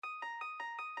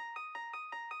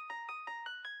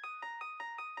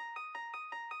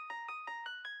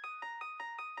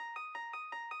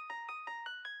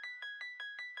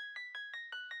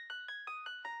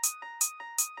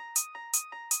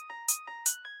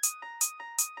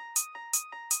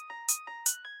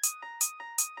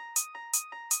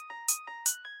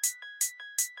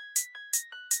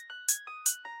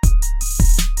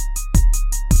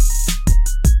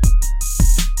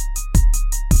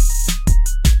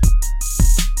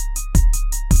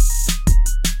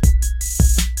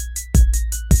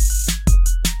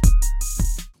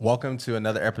Welcome to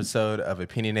another episode of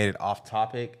Opinionated Off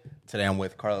Topic. Today I'm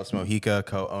with Carlos Mojica,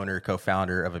 co-owner,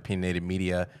 co-founder of Opinionated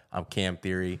Media. I'm Cam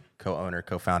Theory, co-owner,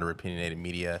 co-founder of Opinionated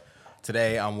Media.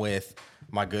 Today I'm with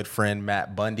my good friend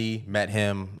Matt Bundy. Met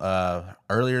him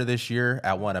earlier this year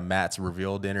at one of Matt's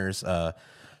reveal dinners.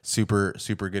 Super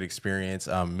good experience.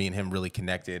 Me and him really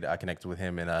connected. I connected with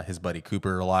him and his buddy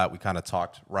Cooper a lot. We kind of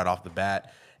talked right off the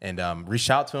bat and reached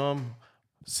out to him.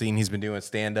 Seen he's been doing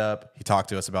stand-up. He talked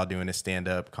to us about doing his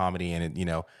stand-up comedy, and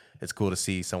it's cool to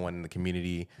see someone in the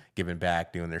community giving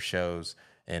back, doing their shows,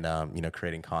 and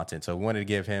creating content. So we wanted to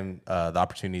give him the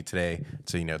opportunity today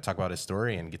to talk about his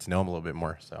story and get to know him a little bit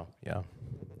more. So yeah.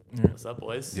 What's up,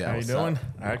 boys? Yeah, how you doing? Up?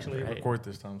 I actually record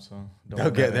this time, so don't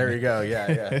okay. There you go.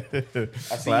 Yeah.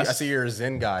 I see you're a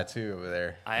Zen guy too over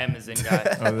there. I am a Zen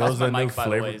guy. Those are my mic, by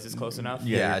the way. Is this close enough?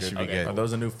 Yeah, it should be good. Are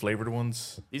those the new flavored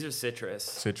ones? These are citrus.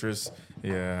 Citrus.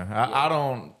 Yeah.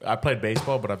 I played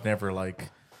baseball, but I've never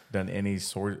done any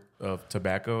sort of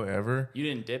tobacco ever. You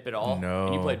didn't dip at all? No.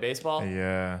 And you played baseball?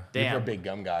 Yeah. Damn. You're a big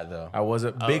gum guy though. I was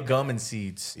a big gum and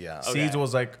seeds. Yeah. Seeds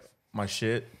was my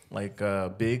shit.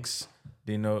 Bigs.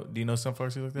 Do you know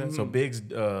sunflower seeds like that? Mm-hmm. So Big's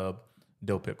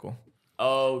dill pickle.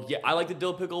 Oh yeah, I like the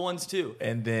dill pickle ones too.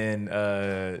 And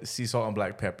then sea salt and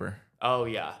black pepper. Oh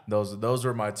yeah. Those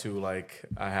were my two. I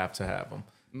have to have them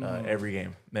every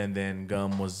game. And then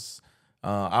gum was.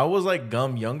 I was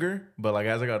gum younger, but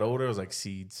as I got older, it was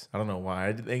seeds. I don't know why.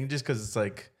 I think just because it's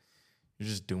you're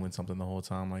just doing something the whole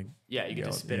time. Yeah, you get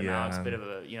to spit them out. It's a bit of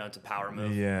a it's a power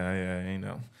move.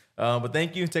 Yeah. But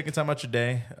thank you for taking time out your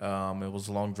day. It was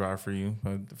a long drive for you.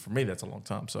 For me, that's a long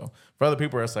time. So for other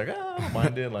people, it's I don't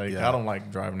mind it. I don't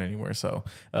like driving anywhere. So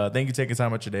thank you for taking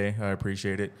time out your day. I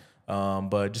appreciate it.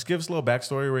 But just give us a little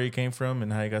backstory where you came from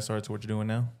and how you got started to what you're doing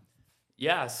now.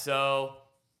 Yeah, so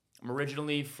I'm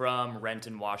originally from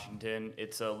Renton, Washington.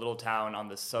 It's a little town on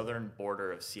the southern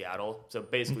border of Seattle. So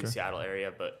basically Seattle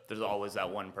area, but there's always that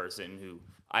one person who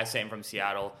I say I'm from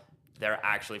Seattle. They're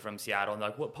actually from Seattle. And they're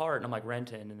like, what part? And I'm like,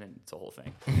 Renton. And then it's a whole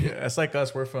thing. Yeah, it's like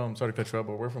us. We're from, sorry to cut you off,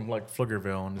 but we're from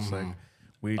Pflugerville. And it's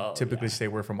we typically say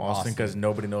we're from Austin because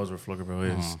nobody knows where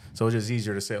Pflugerville is. So it's just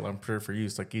easier to say it. I'm sure for you,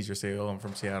 it's easier to say, oh, I'm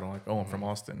from Seattle. I'm from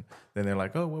Austin. Then they're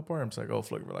like, oh, what part? I'm just oh,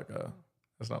 Pflugerville.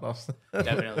 That's not Austin.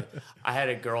 Definitely. I had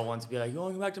a girl once be like, you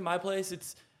want to come back to my place?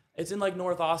 It's in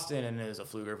North Austin. And it was a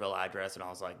Pflugerville address. And I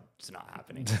was like, it's not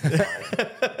happening.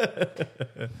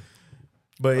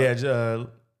 But yeah,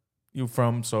 you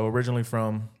originally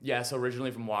from? Yeah, so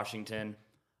originally from Washington.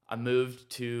 I moved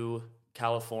to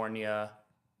California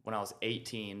when I was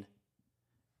 18.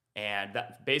 And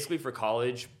that basically for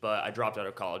college, but I dropped out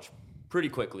of college pretty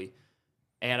quickly.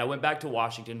 And I went back to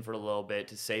Washington for a little bit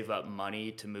to save up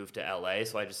money to move to LA.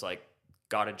 So I just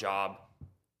got a job,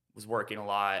 was working a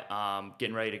lot,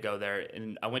 getting ready to go there.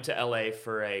 And I went to LA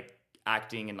for a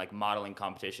acting and modeling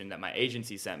competition that my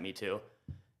agency sent me to.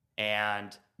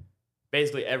 And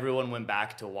basically everyone went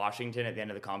back to Washington at the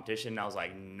end of the competition. And I was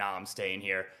like, nah, I'm staying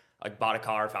here. Bought a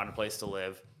car, found a place to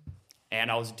live. And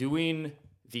I was doing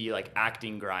the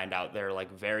acting grind out there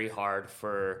very hard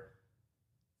for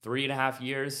 3.5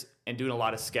 years and doing a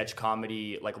lot of sketch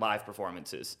comedy, live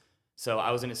performances. So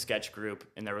I was in a sketch group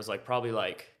and there was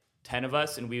probably 10 of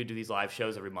us and we would do these live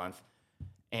shows every month.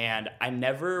 And I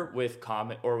never with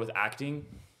comedy or with acting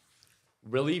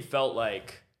really felt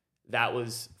like that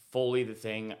was fully the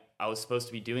thing I was supposed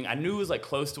to be doing. I knew it was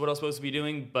close to what I was supposed to be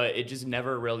doing, but it just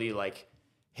never really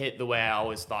hit the way I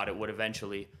always thought it would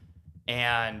eventually.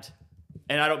 And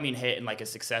I don't mean hit in a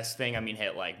success thing. I mean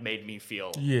hit made me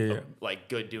feel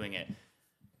good doing it.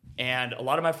 And a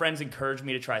lot of my friends encouraged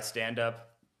me to try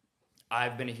stand-up.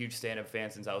 I've been a huge stand-up fan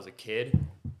since I was a kid.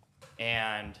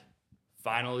 And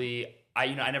finally, I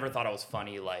never thought I was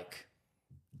funny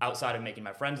outside of making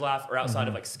my friends laugh or outside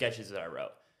of sketches that I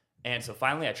wrote. And so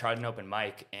finally I tried an open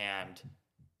mic, and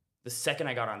the second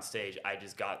I got on stage, I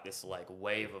just got this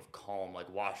wave of calm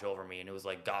wash over me. And it was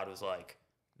God was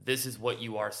this is what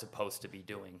you are supposed to be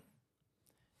doing.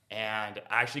 And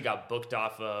I actually got booked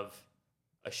off of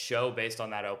a show based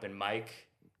on that open mic.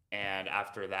 And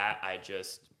after that, I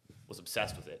just was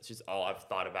obsessed with it. It's just all I've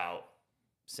thought about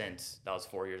since. That was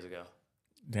 4 years ago.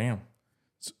 Damn.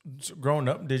 So growing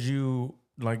up, did you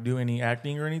do any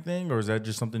acting or anything? Or is that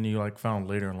just something you found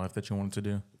later in life that you wanted to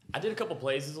do? I did a couple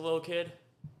plays as a little kid.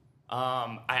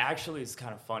 It's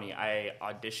kind of funny. I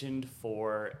auditioned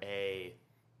for a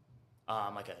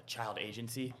child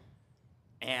agency,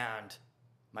 and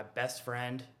my best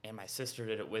friend and my sister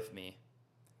did it with me,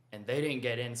 and they didn't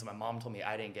get in. So my mom told me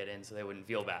I didn't get in so they wouldn't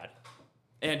feel bad.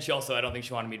 And she also, I don't think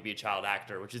she wanted me to be a child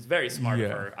actor, which is very smart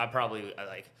of her.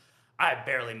 I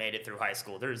barely made it through high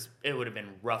school. It would have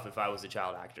been rough if I was a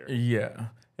child actor. Yeah.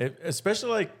 Especially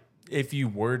like if you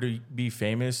were to be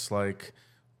famous, like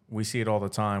we see it all the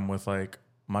time with like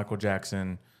Michael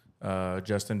Jackson,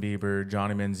 Justin Bieber,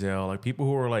 Johnny Manziel, like people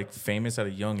who are like famous at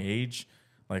a young age,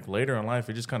 like later in life,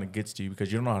 it just kind of gets to you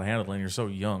because you don't know how to handle it and you're so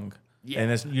young. Yeah.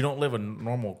 And you don't live a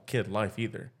normal kid life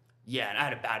either. Yeah, and I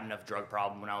had a bad enough drug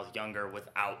problem when I was younger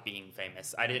without being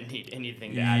famous. I didn't need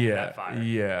anything to add to that fire.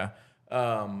 Yeah.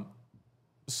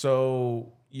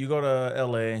 So you go to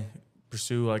LA,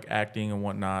 pursue like acting and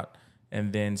whatnot,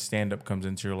 and then stand-up comes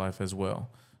into your life as well.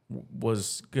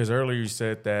 Because earlier you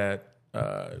said that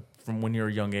from when you were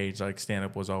a young age, like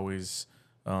stand-up was always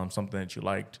something that you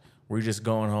liked. Were you just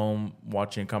going home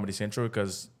watching Comedy Central?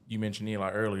 Because you mentioned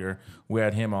Eli earlier. We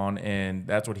had him on, and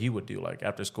that's what he would do. Like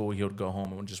after school, he would go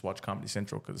home and just watch Comedy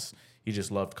Central because he just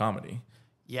loved comedy.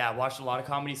 Yeah, I watched a lot of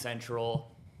Comedy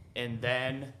Central, and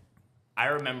then I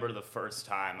remember the first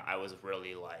time I was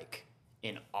really like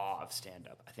in awe of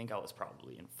stand-up. I think I was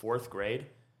probably in 4th grade,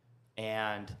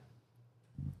 and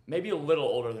maybe a little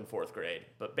older than 4th grade.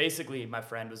 But basically, my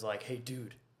friend was like, "Hey,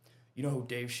 dude, you know who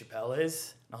Dave Chappelle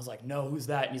is?" And I was like, "No, who's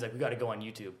that?" And he's like, "We got to go on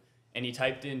YouTube." And he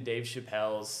typed in Dave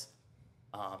Chappelle's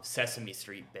Sesame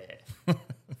Street bit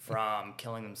from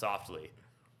Killing Them Softly.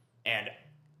 And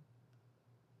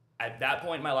at that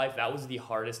point in my life, that was the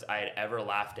hardest I had ever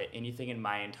laughed at anything in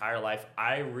my entire life.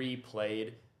 I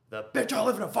replayed the "bitch, I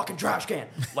live in a fucking trash can"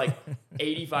 like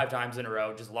 85 times in a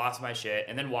row, just lost my shit,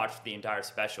 and then watched the entire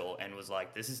special and was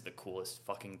like, this is the coolest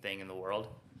fucking thing in the world.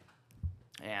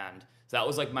 And so that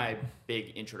was like my big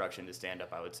introduction to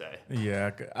stand-up, I would say.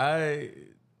 Yeah,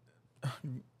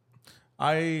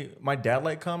 my dad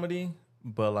liked comedy,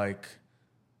 but like,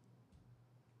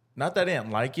 not that I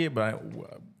didn't like it, but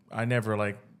I never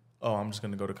like, oh, I'm just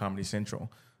gonna go to Comedy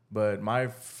Central. But my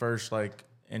first like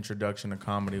introduction to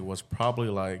comedy was probably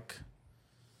like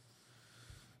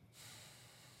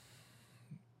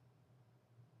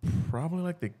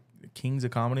the kings of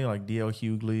comedy, like D.L.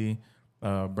 Hughley,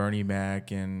 Bernie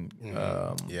Mac, and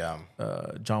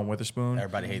John Witherspoon.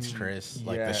 Everybody Hates Chris,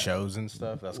 like the shows and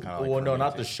stuff. That's kind of like well, no,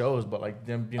 not the shows, but like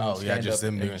them doing just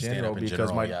them doing stand up in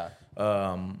because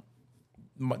general.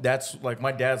 That's like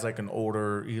my dad's like an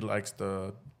older. He likes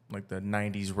the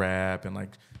 90s rap and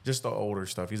like just the older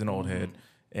stuff. He's an old head.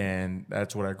 And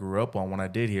that's what I grew up on when I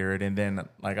did hear it. And then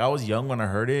like I was young when I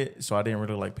heard it, so I didn't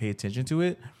really like pay attention to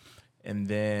it. And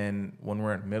then when we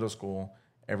were in middle school,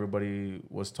 everybody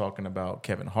was talking about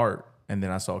Kevin Hart. And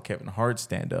then I saw Kevin Hart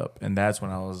stand up. And that's when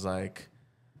I was like,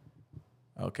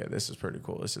 okay, this is pretty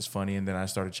cool. This is funny. And then I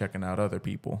started checking out other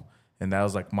people. And that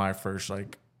was like my first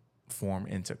like form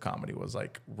into comedy was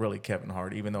like really Kevin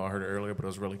Hart, even though I heard it earlier, but it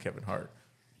was really Kevin Hart.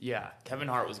 Yeah, Kevin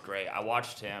Hart was great. I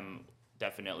watched him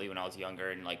definitely when I was younger,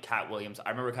 and like Cat Williams. I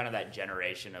remember kind of that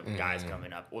generation of guys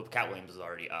coming up. Well, Cat Williams was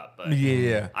already up, but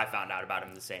I found out about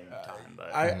him the same time.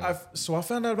 But I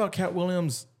found out about Cat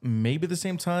Williams maybe the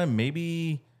same time,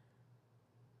 maybe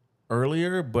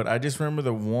earlier, but I just remember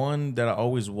the one that I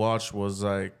always watched was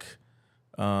like,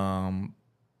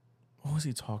 what was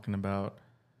he talking about?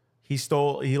 He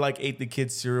like ate the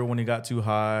kid's cereal when he got too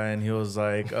high, and he was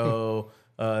like, oh.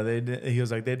 He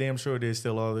was like, they damn sure did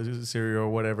steal all the cereal or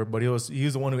whatever. But he was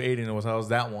the one who ate it. And it was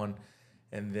that one.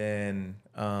 And then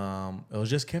it was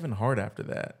just Kevin Hart after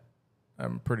that.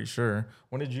 I'm pretty sure.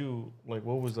 When did you like?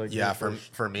 What was like? Yeah,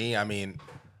 for me, I mean,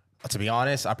 to be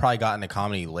honest, I probably got into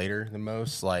comedy later than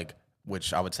most. Like,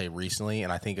 which I would say recently,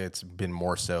 and I think it's been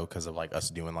more so because of like us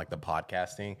doing like the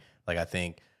podcasting. Like, I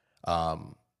think.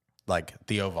 Like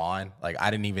Theo Vaughn, like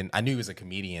I knew he was a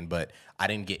comedian, but I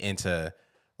didn't get into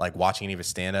like watching any of his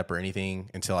stand-up or anything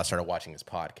until I started watching his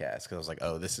podcast, because I was like,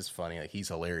 oh, this is funny. Like, he's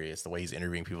hilarious. The way he's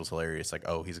interviewing people is hilarious. Like,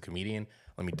 oh, he's a comedian.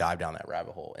 Let me dive down that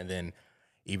rabbit hole. And then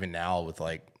even now with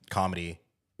like comedy,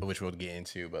 which we'll get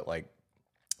into, but like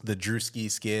the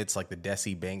Drewski skits, like the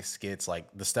Desi Banks skits, like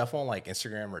the stuff on like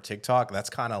Instagram or TikTok,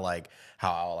 that's kind of like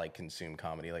how I'll like consume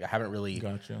comedy. Like I haven't really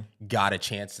got a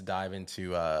chance to dive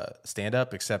into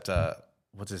stand-up except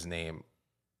what's his name?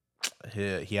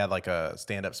 He had like a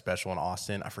stand-up special in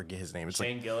Austin. I forget his name. It's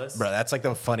Shane like, Gillis. Bro, that's like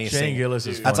the funniest thing. Shane Gillis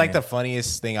is funny. That's like the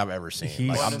funniest thing I've ever seen.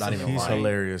 Like, I'm not even He's lying.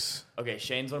 hilarious. Okay,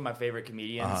 Shane's one of my favorite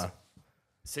comedians.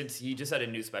 Since he just had a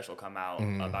new special come out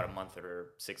about a month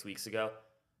or 6 weeks ago,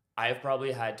 I have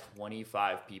probably had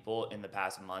 25 people in the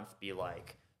past month be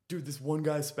like, dude, this one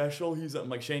guy's special, I'm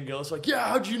like, Shane Gillis, like, yeah,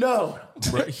 how'd you know?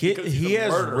 Bro, he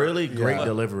has really great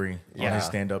delivery on his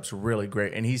stand-ups, really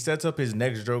great. And he sets up his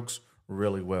next jokes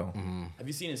really well. Have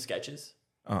you seen his sketches?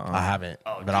 I haven't,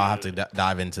 but I'll have to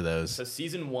dive into those. So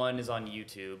season 1 is on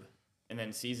YouTube, and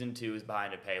then season 2 is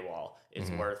behind a paywall. It's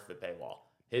worth the paywall.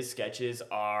 His sketches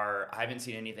I haven't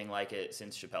seen anything like it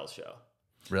since Chappelle's show.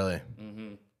 Really?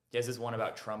 Mm-hmm. He has this one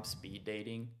about Trump speed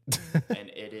dating, and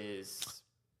it is.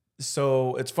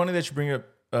 So it's funny that you bring up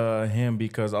him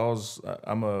because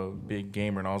I'm a big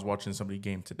gamer and I was watching somebody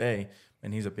game today,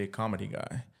 and he's a big comedy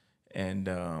guy, and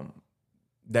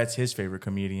that's his favorite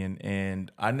comedian.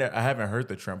 And I haven't heard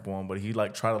the Trump one, but he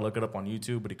like tried to look it up on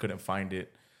YouTube, but he couldn't find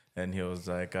it, and he was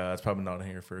like, "It's probably not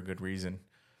here for a good reason."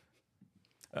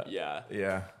 Yeah.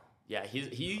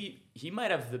 He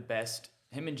might have the best.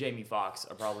 Him and Jamie Foxx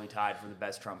are probably tied for the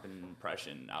best Trump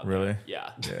impression out there. Really?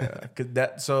 Yeah.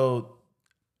 Yeah. So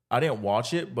I didn't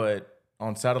watch it, but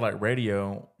on satellite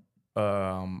radio,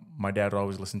 my dad would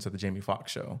always listen to the Jamie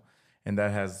Foxx show, and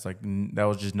that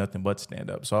was just nothing but stand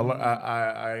up. So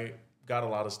I got a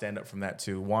lot of stand up from that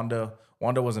too. Wanda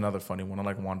was another funny one. I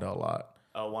like Wanda a lot.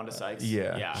 Oh, Wanda Sykes.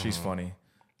 Yeah, she's funny.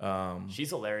 She's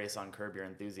hilarious on Curb Your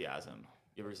Enthusiasm.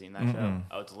 You ever seen that show?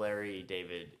 Oh, it's Larry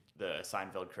David, the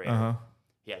Seinfeld creator.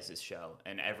 He has his show,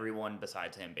 and everyone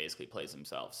besides him basically plays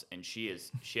themselves. And she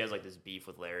has like this beef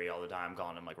with Larry all the time,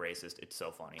 calling him like racist. It's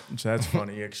so funny. So that's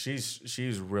funny. Yeah,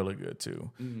 she's really good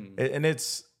too. And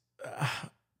it's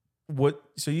what.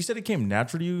 So you said it came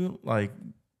natural to you, like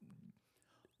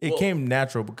it came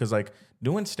natural because like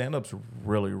doing stand up's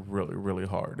really, really, really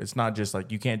hard. It's not just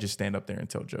like you can't just stand up there and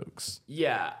tell jokes.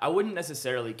 Yeah, I wouldn't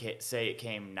necessarily say it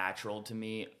came natural to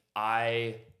me.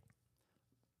 I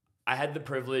had the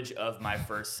privilege of my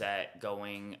first set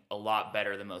going a lot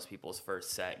better than most people's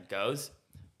first set goes.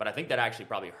 But I think that actually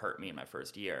probably hurt me in my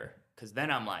first year. Because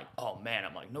then I'm like, oh man,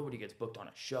 nobody gets booked on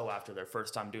a show after their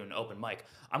first time doing an open mic.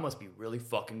 I must be really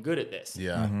fucking good at this.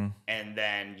 Yeah. And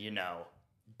then,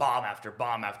 bomb after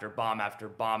bomb after bomb after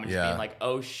bomb. And just being like,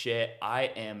 oh shit,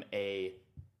 I'm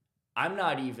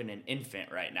not even an infant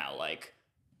right now. Like,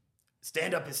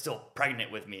 stand up is still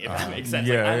pregnant with me, if that makes sense.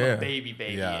 I'm a baby,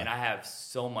 and I have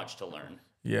so much to learn.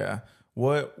 Yeah.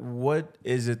 What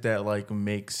is it that like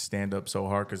makes stand up so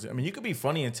hard? Because you could be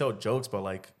funny and tell jokes, but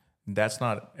like that's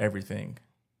not everything.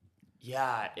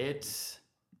 Yeah, it's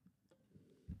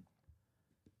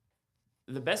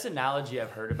the best analogy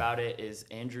I've heard about it is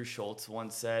Andrew Schultz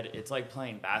once said, it's like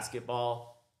playing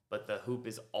basketball, but the hoop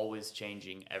is always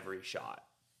changing every shot.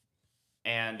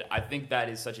 And I think that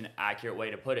is such an accurate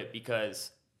way to put it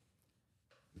because,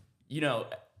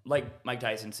 like Mike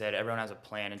Tyson said, everyone has a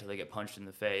plan until they get punched in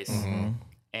the face.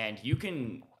 And you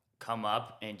can come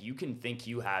up and you can think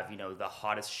you have, the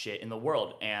hottest shit in the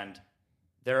world. And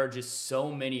there are just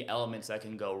so many elements that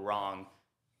can go wrong.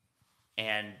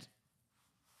 And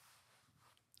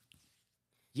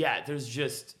yeah,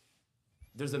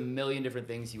 there's a million different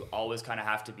things you always kind of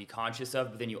have to be conscious of,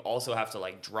 but then you also have to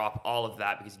like drop all of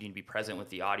that because you need to be present with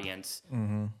the audience.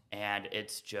 And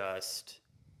it's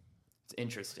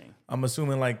interesting. I'm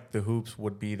assuming like the hoops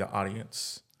would be the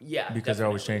audience. Yeah. Because definitely. they're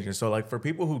always changing. So like for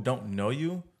people who don't know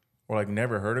you or like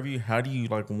never heard of you, how do you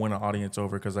like win an audience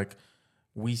over? Because like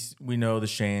we know the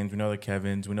Shanes, we know the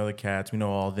Kevins, we know the Cats, we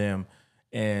know all them.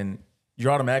 And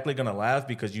you're automatically going to laugh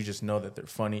because you just know that they're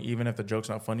funny. Even if the joke's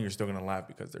not funny, you're still going to laugh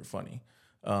because they're funny.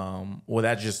 Well,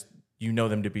 that's just,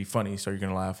 them to be funny, so you're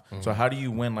going to laugh. So how do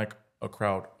you win like a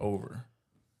crowd over?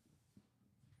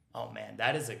 Oh man,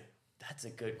 that's a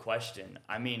good question.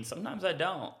 Sometimes I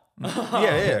don't.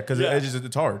 Yeah, because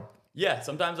it's hard. Yeah,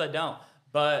 sometimes I don't.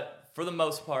 But for the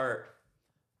most part,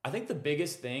 I think the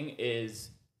biggest thing is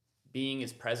being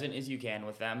as present as you can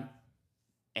with them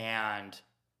and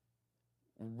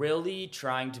really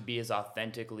trying to be as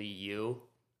authentically you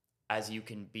as you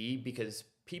can be, because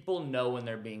people know when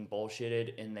they're being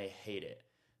bullshitted and they hate it.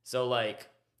 So like,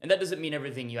 and that doesn't mean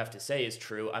everything you have to say is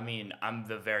true. I'm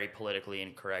the very politically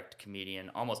incorrect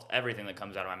comedian. Almost everything that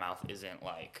comes out of my mouth isn't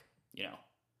like,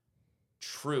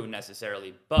 true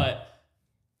necessarily. But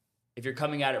if you're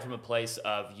coming at it from a place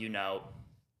of,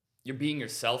 you're being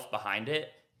yourself behind it,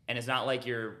 and it's not like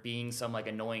you're being some like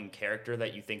annoying character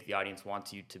that you think the audience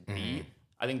wants you to be,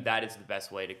 I think that is the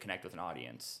best way to connect with an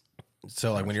audience.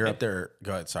 So like when you're up there,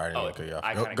 go ahead. Sorry, I didn't cut you off.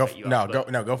 I cut you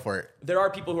off, Go for it. There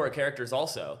are people who are characters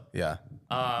also. Yeah.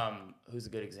 Who's a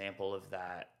good example of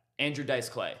that? Andrew Dice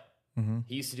Clay.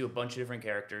 He used to do a bunch of different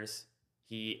characters.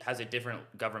 He has a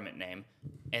different government name,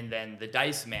 and then the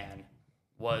Dice Man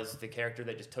was the character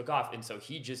that just took off, and so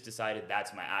he just decided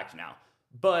that's my act now.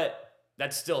 But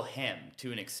that's still him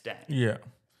to an extent. Yeah.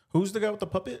 Who's the guy with the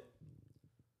puppet?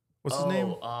 What's his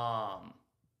name?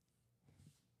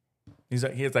 He's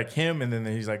like him, and then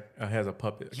he's like has a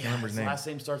puppet. I can't remember his name. Last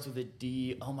name starts with a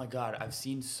D. Oh my god, I've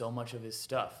seen so much of his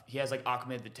stuff. He has like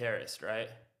Ahmed the Terrorist, right?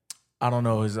 I don't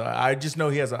know. I just know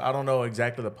he has. I don't know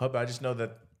exactly the puppet. I just know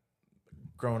that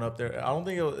growing up there, I don't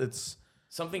think it's.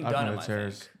 Something I've Dunham, met I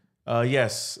chairs. think.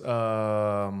 Yes.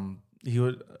 He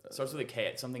would. Starts with a K.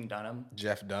 It's something Dunham.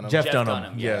 Jeff Dunham. Jeff Jeff Dunham.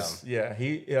 Dunham, Yes. Yeah.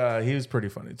 He was pretty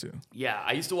funny too. Yeah,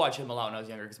 I used to watch him a lot when I was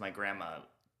younger because my grandma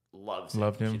loved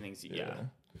him. She thinks,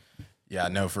 Yeah,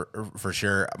 no, for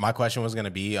sure. My question was going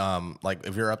to be, like,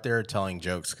 if you're up there telling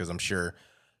jokes, because I'm sure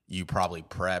you probably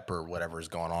prep or whatever's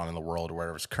going on in the world or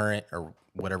whatever's current or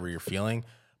whatever you're feeling.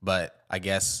 But I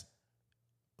guess,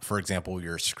 for example,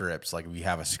 your scripts, like if you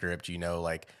have a script, you know,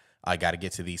 like I got to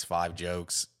get to these 5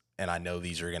 jokes and I know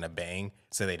these are going to bang,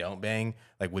 so they don't bang.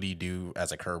 Like, what do you do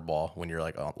as a curveball when you're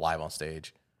like live on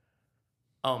stage?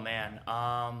 Oh, man.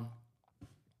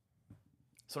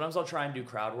 Sometimes I'll try and do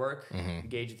crowd work,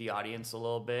 engage the audience a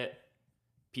little bit.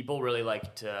 People really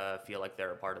like to feel like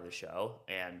they're a part of the show,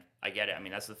 and I get it. I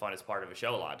mean, that's the funnest part of a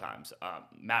show a lot of times.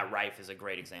 Matt Rife is a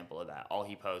great example of that. All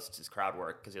he posts is crowd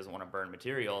work because he doesn't want to burn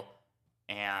material,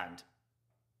 and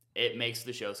it makes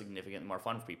the show significantly more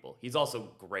fun for people. He's also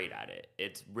great at it.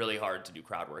 It's really hard to do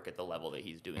crowd work at the level that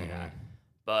he's doing at.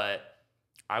 But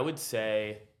I would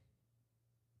say,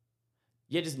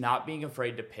 just not being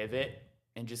afraid to pivot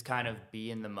and just kind of be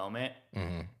in the moment.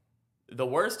 The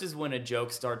worst is when a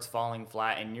joke starts falling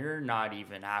flat and you're not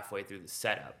even halfway through the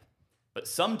setup. But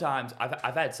sometimes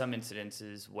I've had some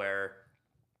incidences where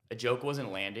a joke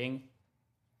wasn't landing,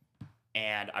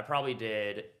 and I probably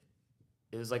did.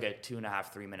 It was like a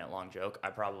 2.5, 3 minute long joke. I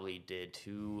probably did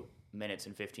 2 minutes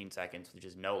and 15 seconds with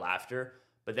just no laughter.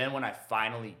 But then when I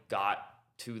finally got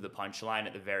to the punchline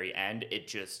at the very end, it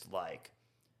just like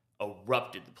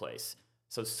erupted the place.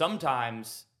 So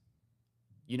sometimes,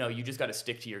 you know, you just got to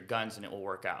stick to your guns and it will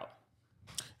work out.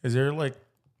 Is there like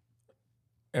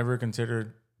ever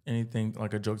considered anything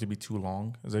like a joke to be too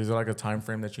long? Is there like a time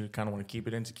frame that you kind of want to keep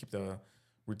it in to keep the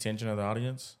retention of the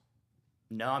audience?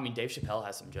 No, I mean, Dave Chappelle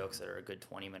has some jokes that are a good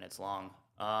 20 minutes long.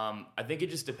 I think it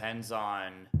just depends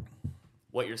on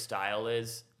what your style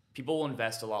is. People will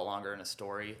invest a lot longer in a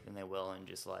story than they will in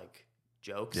just like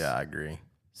jokes. Yeah, I agree.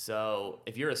 So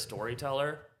if you're a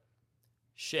storyteller,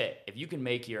 if you can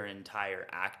make your entire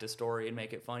act a story and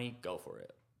make it funny, go for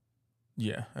it.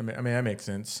 Yeah, I mean that makes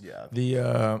sense. Yeah.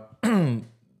 The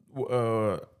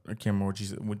I can't remember what you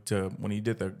said when you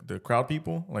did the crowd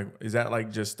people. Like, is that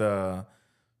like just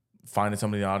finding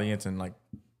somebody in the audience and like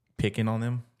picking on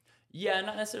them? Yeah,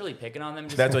 not necessarily picking on them.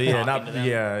 Just That's what. Yeah, talking not to them.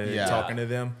 yeah, talking to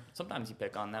them. Sometimes you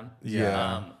pick on them.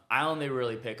 Yeah. I only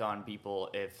really pick on people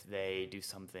if they do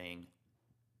something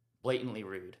blatantly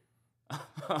rude.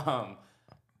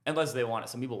 Unless they want it.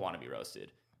 Some people want to be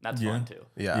roasted. That's fun too.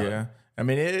 Yeah. I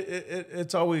mean,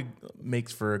 it's always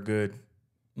makes for a good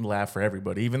laugh for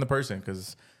everybody, even the person.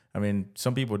 Because I mean,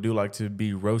 some people do like to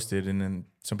be roasted, and then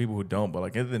some people who don't. But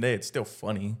like at the end of the day, it's still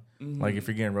funny. Like if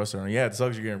you're getting roasted, it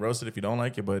sucks you're getting roasted if you don't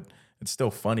like it, but it's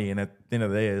still funny. And at the end of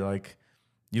the day, like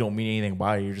you don't mean anything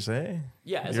by it. You're just hey,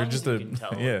 as you're long just as you can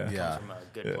tell it comes from a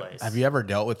good place. Have you ever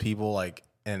dealt with people like,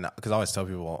 and because I always tell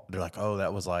people, they're like, oh,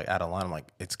 that was like out of line. I'm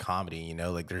like, it's comedy, you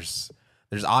know, like there's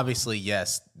obviously,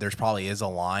 yes, there's probably is a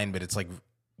line, but it's like,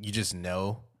 you just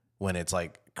know when it's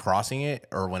like crossing it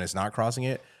or when it's not crossing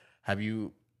it. Have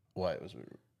you, what was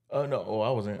it? No. Oh,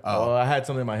 I wasn't. Oh, I had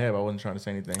something in my head, but I wasn't trying to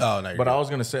say anything. Oh, no. But I was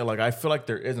going to say, like, I feel like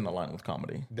there isn't a line with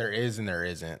comedy. There is and there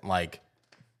isn't. Like,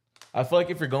 I feel like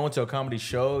if you're going to a comedy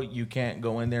show, you can't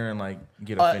go in there and like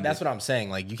get offended. That's what I'm saying.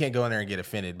 Like, you can't go in there and get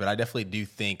offended, but I definitely do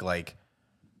think like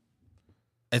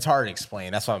it's hard to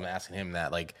explain. That's why I'm asking him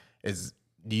that. Like,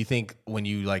 do you think when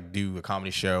you like do a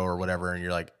comedy show or whatever, and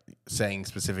you're like saying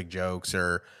specific jokes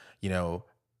or, you know,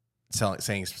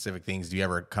 saying specific things, do you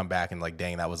ever come back and like,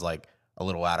 dang, that was like a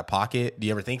little out of pocket? Do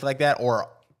you ever think like that? Or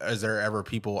is there ever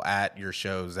people at your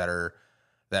shows that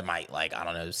might like, I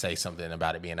don't know, say something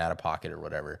about it being out of pocket or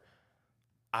whatever?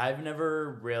 I've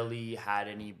never really had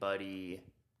anybody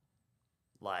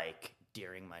like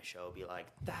during my show be like,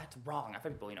 that's wrong. I've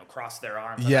had people, cross their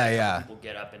arms. People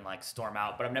get up and like storm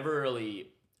out, but I've never really,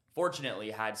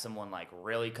 fortunately, had someone like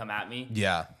really come at me.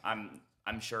 Yeah. I'm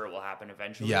sure it will happen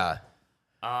eventually. Yeah.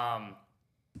 I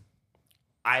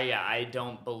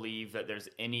don't believe that there's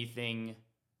anything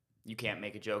you can't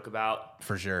make a joke about.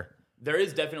 For sure. There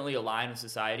is definitely a line of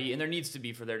society, and there needs to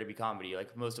be for there to be comedy.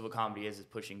 Like most of what comedy is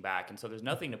pushing back, and so there's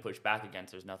nothing to push back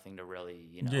against. There's nothing to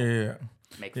really,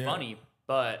 make funny.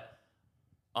 But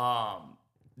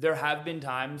there have been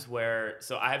times where,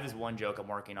 so I have this one joke I'm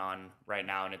working on right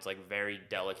now, and it's like very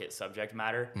delicate subject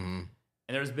matter. Mm-hmm.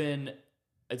 And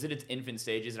it's in its infant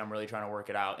stages, and I'm really trying to work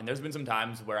it out. And there's been some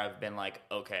times where I've been like,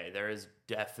 okay, there is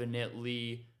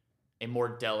definitely a more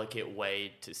delicate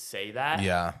way to say that.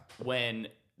 Yeah. When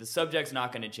the subject's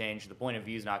not going to change, the point of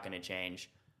view is not going to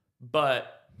change,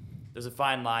 but there's a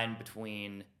fine line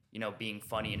between being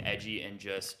funny and edgy and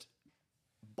just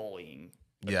bullying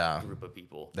Yeah. group of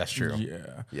people. That's true.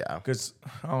 Yeah. Yeah. Because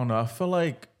I don't know. I feel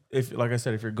like like I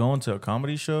said, if you're going to a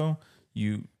comedy show,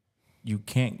 you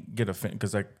can't get offended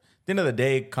because like at the end of the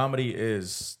day, comedy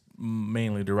is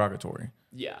mainly derogatory.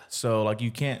 Yeah. So like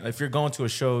you can't, if you're going to a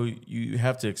show, you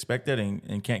have to expect that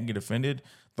and can't get offended.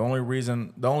 The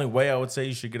only way I would say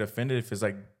you should get offended if it's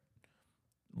like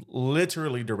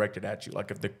literally directed at you. Like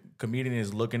if the comedian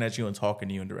is looking at you and talking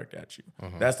to you and direct at you.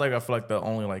 That's like, I feel like the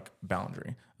only like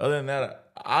boundary. Other than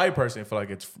that, I personally feel like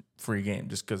it's free game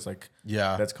just because like,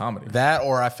 Yeah. that's comedy. That,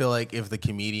 or I feel like if the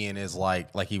comedian is like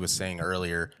he was saying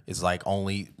earlier, is like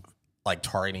only like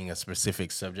targeting a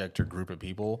specific subject or group of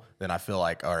people, then I feel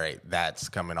like, all right, that's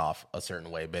coming off a certain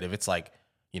way. But if it's like,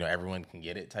 everyone can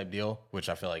get it type deal, which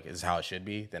I feel like is how it should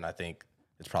be, then I think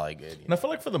it's probably good. And I feel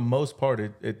like for the most part,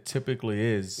 it typically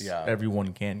is. Yeah.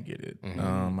 Everyone can get it.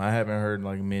 I haven't heard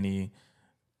like many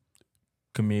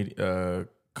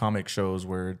comic shows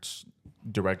where it's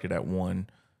directed at one.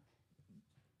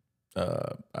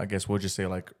 I guess we'll just say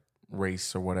like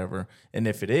race or whatever. And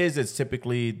if it is, it's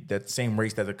typically that same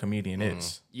race that the comedian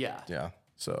is. Yeah. Yeah.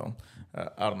 So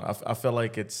I don't know. I feel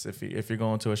like it's if you're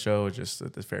going to a show, it's just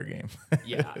it's fair game.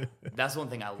 Yeah. That's one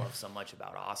thing I love so much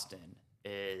about Austin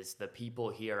is the people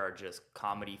here are just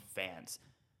comedy fans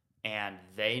and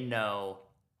they know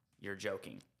you're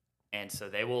joking. And so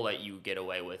they will let you get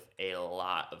away with a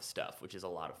lot of stuff, which is a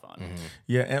lot of fun.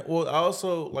 Yeah, and well, I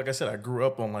also, like I said, I grew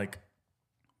up on like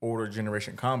older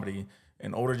generation comedy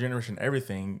and older generation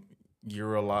everything.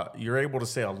 You're able to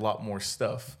say a lot more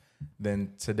stuff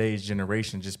than today's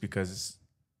generation, just because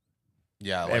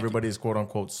Yeah. Like, everybody's quote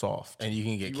unquote soft. and you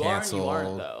can get You canceled. are and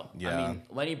you aren't, though. Yeah. I mean,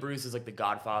 Lenny Bruce is like the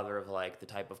godfather of like the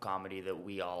type of comedy that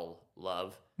we all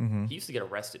love. He used to get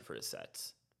arrested for his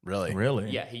sets. Really?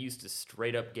 Really? Yeah, he used to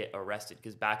straight up get arrested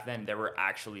because back then there were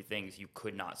actually things you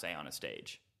could not say on a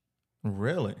stage.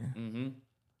 Really? Mm-hmm.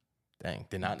 Dang.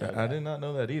 Did not know I that. did not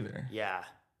know that either. Yeah.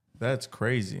 That's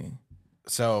crazy.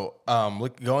 So,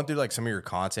 going through like some of your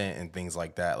content and things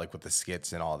like that, like with the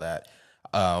skits and all that,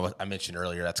 I mentioned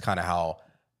earlier,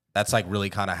 that's like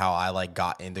really kind of how I like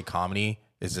got into comedy,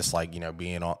 is just like,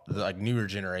 being on like newer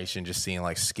generation, just seeing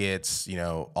like skits,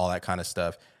 all that kind of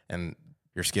stuff. And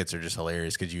your skits are just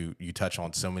hilarious because you touch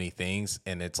on so many things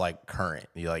and it's like current.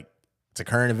 You like, it's a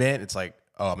current event. It's like,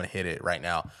 oh, I'm going to hit it right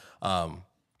now.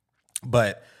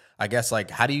 But I guess like,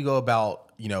 how do you go about,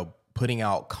 putting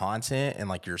out content and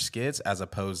like your skits as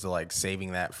opposed to like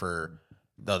saving that for,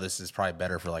 though this is probably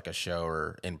better for like a show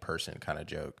or in person kind of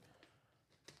joke?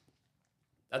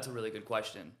 That's a really good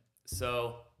question.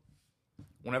 So,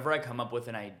 whenever I come up with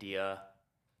an idea,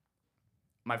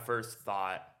 my first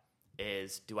thought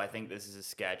is, do I think this is a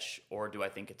sketch or do I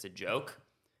think it's a joke?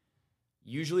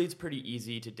 Usually it's pretty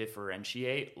easy to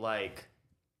differentiate. Like,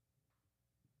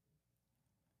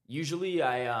 usually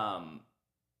I'm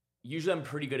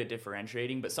pretty good at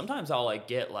differentiating, but sometimes I'll like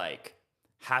get like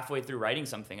halfway through writing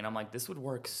something and I'm like, this would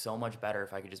work so much better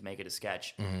if I could just make it a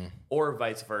sketch, or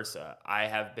vice versa. I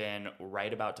have been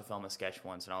right about to film a sketch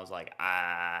once and I was like,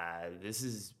 this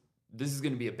is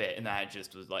going to be a bit. And that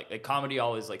just was like comedy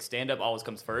always, like stand up always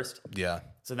comes first. Yeah.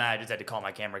 So then I just had to call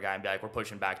my camera guy and be like, we're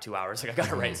pushing back 2 hours. Like I got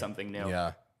to write something new.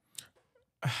 Yeah.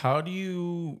 How do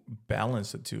you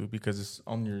balance the two? Because it's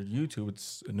on your YouTube,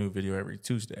 it's a new video every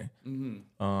Tuesday. And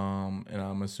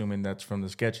I'm assuming that's from the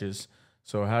sketches.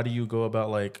 So how do you go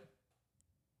about like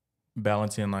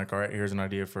balancing like, all right, here's an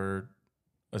idea for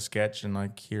a sketch and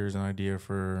like here's an idea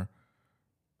for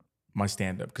my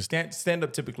stand-up? Because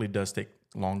stand-up typically does take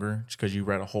longer because you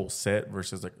write a whole set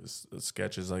versus like a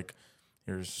sketch is like,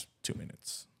 here's 2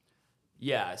 minutes.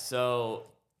 Yeah. So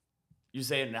you're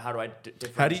saying, how do I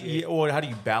differentiate? How do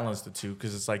you balance the two?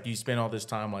 Because it's like you spend all this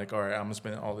time like, all right, I'm gonna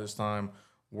spend all this time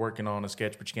working on a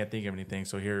sketch, but you can't think of anything.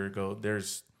 So here you go.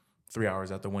 There's 3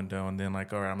 hours out the window, and then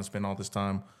like, all right, I'm gonna spend all this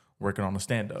time working on a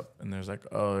stand-up, and there's like,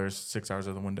 oh, there's 6 hours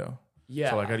out the window.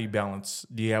 Yeah. So like, how do you balance?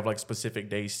 Do you have like specific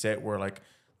days set where like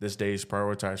this day is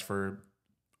prioritized for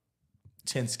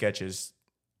 10 sketches,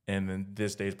 and then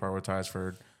this day is prioritized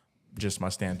for just my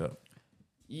stand-up?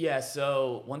 Yeah,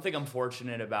 so one thing I'm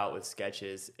fortunate about with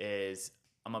sketches is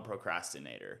I'm a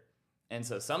procrastinator. And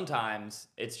so sometimes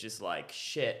it's just like,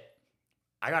 shit,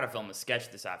 I got to film a sketch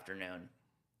this afternoon.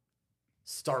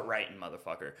 Start writing,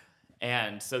 motherfucker.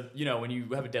 And so, when you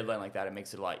have a deadline like that, it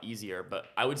makes it a lot easier. But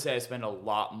I would say I spend a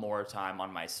lot more time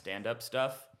on my stand-up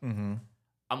stuff. I'm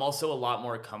also a lot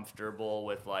more comfortable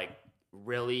with like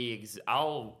really,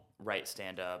 I'll write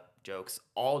stand-up jokes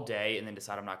all day and then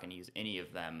decide I'm not going to use any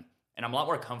of them. And I'm a lot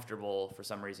more comfortable for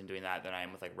some reason doing that than I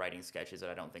am with like writing sketches that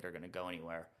I don't think are going to go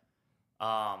anywhere.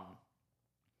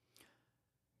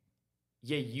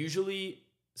 Yeah, usually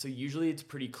it's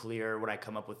pretty clear when I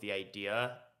come up with the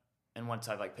idea. And once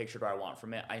I've like pictured what I want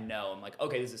from it, I know I'm like,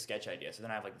 okay, this is a sketch idea. So then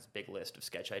I have like this big list of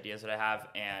sketch ideas that I have.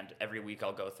 And every week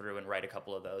I'll go through and write a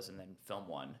couple of those and then film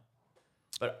one.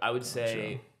 But I would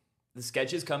say the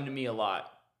sketches come to me a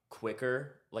lot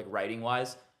quicker, like writing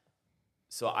wise.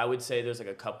 So I would say there's like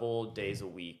a couple days a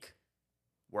week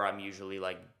where I'm usually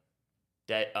like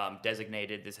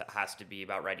designated. This has to be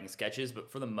about writing sketches. But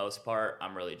for the most part,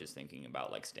 I'm really just thinking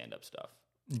about like stand-up stuff.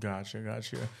 Gotcha.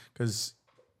 Because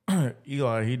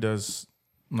Eli, he does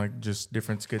like just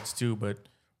different skits too, but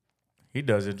he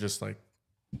does it just like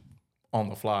on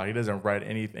the fly. He doesn't write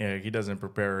anything. He doesn't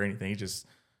prepare or anything. He just,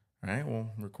 all right,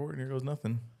 well, record. Here goes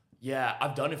nothing. Yeah,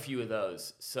 I've done a few of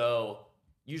those. So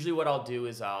usually what I'll do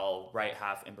is I'll write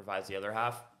half, improvise the other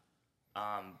half.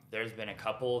 There's been a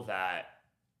couple that,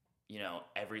 you know,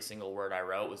 every single word I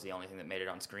wrote was the only thing that made it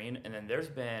on screen. And then there's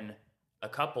been a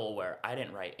couple where I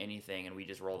didn't write anything and we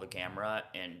just roll the camera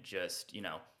and just, you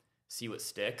know, see what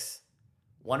sticks.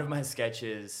 One of my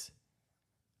sketches,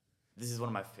 this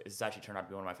actually turned out to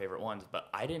be one of my favorite ones, but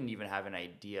I didn't even have an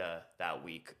idea that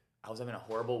week. I was having a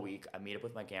horrible week. I meet up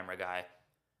with my camera guy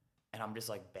and I'm just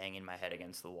like banging my head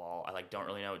against the wall. I like don't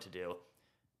really know what to do.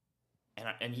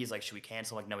 And he's like, should we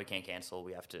cancel? I'm like, no, we can't cancel.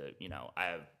 We have to, you know,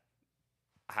 I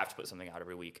have to put something out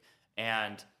every week.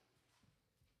 And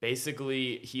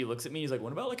basically he looks at me, he's like,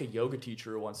 what about like a yoga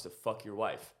teacher who wants to fuck your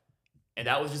wife? And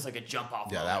that was just like a jump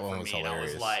off moment that one for was me.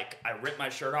 hilarious. And I was like, I ripped my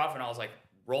shirt off and I was like,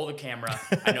 roll the camera.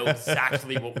 I know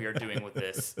exactly what we are doing with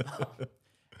this. It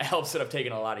helps that I've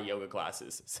taken a lot of yoga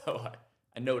classes, so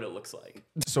I know what it looks like.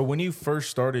 So when you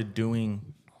first started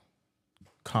doing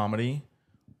comedy,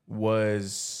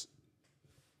 was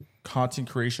content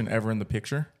creation ever in the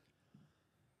picture?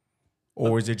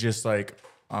 Or is it just like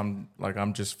I'm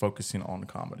just focusing on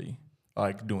comedy,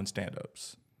 like doing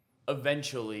stand-ups?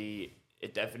 Eventually,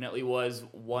 it definitely was.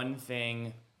 One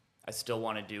thing I still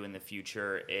want to do in the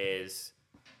future is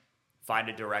find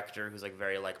a director who's like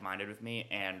very like-minded with me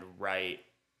and write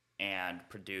and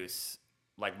produce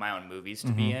like my own movies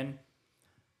to be in.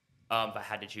 If I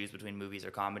had to choose between movies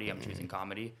or comedy, I'm choosing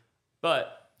comedy.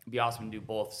 But it'd be awesome to do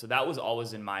both. So that was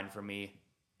always in mind for me.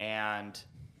 And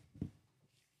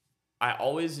I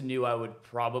always knew I would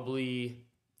probably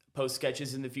post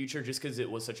sketches in the future just because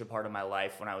it was such a part of my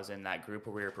life when I was in that group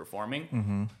where we were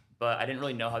performing. But I didn't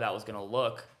really know how that was going to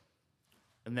look.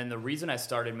 And then the reason I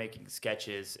started making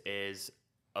sketches is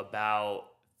about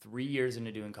 3 years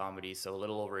into doing comedy, so a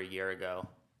little over a year ago.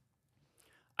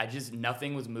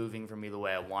 Nothing was moving for me the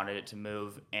way I wanted it to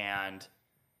move. And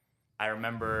I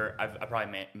remember, I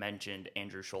probably mentioned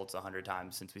Andrew Schultz 100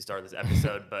 times since we started this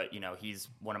episode, but, you know, he's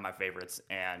one of my favorites.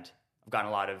 And I've gotten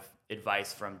a lot of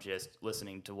advice from just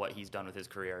listening to what he's done with his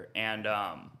career. And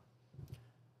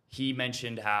he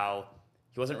mentioned how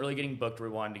he wasn't really getting booked where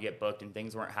he wanted to get booked and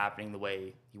things weren't happening the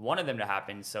way he wanted them to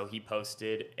happen. So he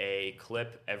posted a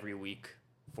clip every week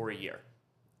for a year.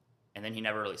 And then he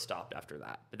never really stopped after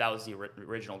that. But that was the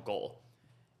original goal.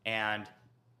 And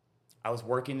I was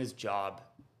working this job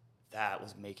that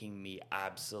was making me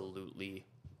absolutely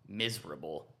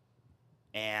miserable.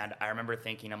 And I remember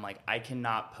thinking, I'm like, I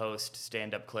cannot post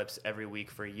stand-up clips every week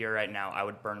for a year right now. I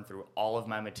would burn through all of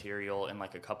my material in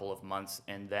like a couple of months.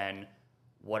 And then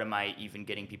what am I even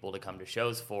getting people to come to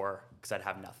shows for? Because I'd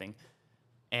have nothing.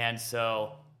 And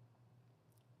so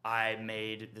I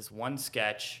made this one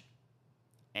sketch.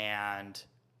 And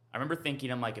I remember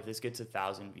thinking, I'm like, if this gets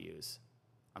 1,000 views,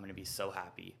 I'm going to be so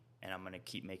happy. And I'm going to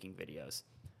keep making videos.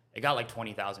 It got like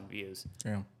 20,000 views.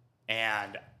 Yeah.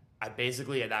 And I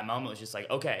basically, at that moment, was just like,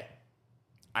 okay,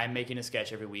 I'm making a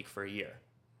sketch every week for a year.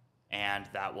 And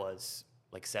that was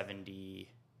like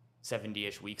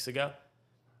 70-ish weeks ago.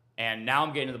 And now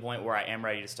I'm getting to the point where I am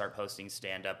ready to start posting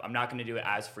stand-up. I'm not going to do it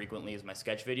as frequently as my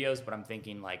sketch videos, but I'm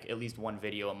thinking like at least one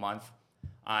video a month.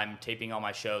 I'm taping all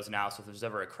my shows now, so if there's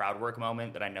ever a crowd work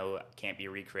moment that I know can't be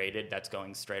recreated, that's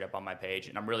going straight up on my page.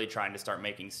 And I'm really trying to start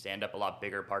making stand-up a lot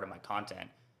bigger part of my content.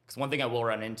 Because one thing I will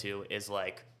run into is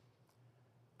like,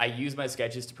 I use my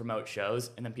sketches to promote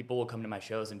shows, and then people will come to my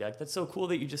shows and be like, that's so cool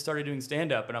that you just started doing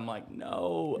stand-up. And I'm like,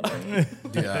 no.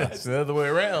 Yeah, it's the other way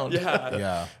around. Yeah.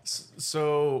 Yeah.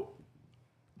 So,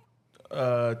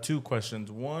 2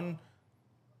 questions. One,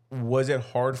 was it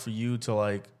hard for you to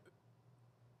like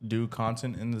do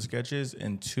content in the sketches?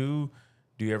 And 2,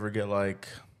 do you ever get like,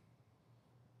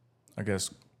 I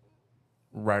guess,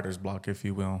 writer's block, if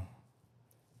you will?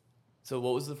 So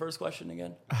what was the first question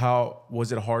again? How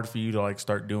was it hard for you to like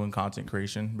start doing content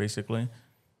creation, basically,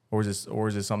 or is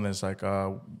this something that's like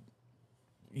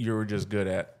you were just good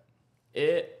at?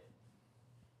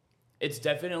 It's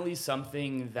definitely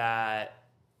something that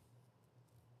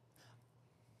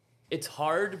it's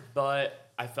hard,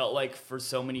 but I felt like for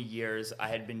so many years I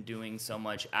had been doing so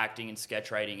much acting and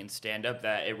sketch writing and stand-up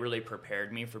that it really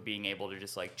prepared me for being able to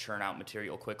just like churn out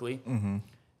material quickly.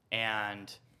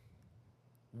 And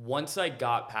once I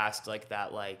got past like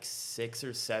that like 6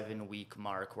 or 7 week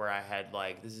mark where I had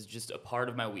like, this is just a part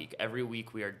of my week. Every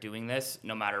week we are doing this.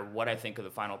 No matter what I think of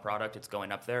the final product, it's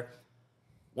going up there.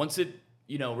 Once it,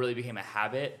 really became a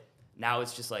habit, now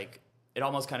it's just like, it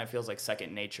almost kind of feels like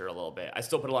second nature a little bit. I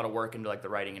still put a lot of work into like the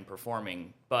writing and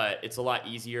performing, but it's a lot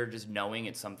easier just knowing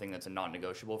it's something that's a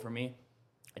non-negotiable for me.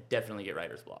 I definitely get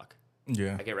writer's block.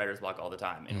 Yeah. I get writer's block all the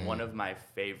time. And one of my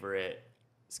favorite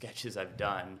sketches I've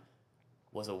done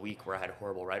was a week where I had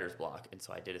horrible writer's block. And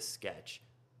so I did a sketch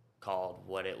called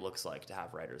What It Looks Like to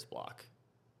Have Writer's Block.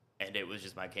 And it was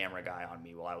just my camera guy on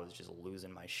me while I was just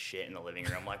losing my shit in the living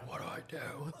room. Like, what do I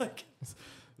do? Like, it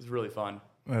was really fun.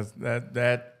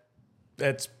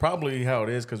 That's probably how it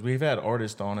is, because we've had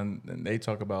artists on and they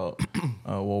talk about,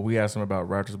 we asked them about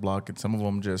writer's block, and some of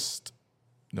them just,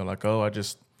 they're like, I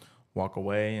just walk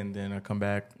away and then I come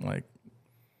back like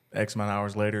X amount of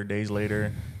hours later, days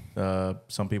later.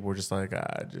 Some people were just like,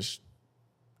 I just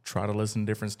try to listen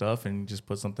to different stuff and just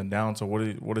put something down. So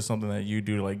what is something that you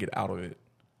do to like get out of it?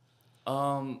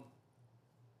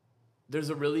 There's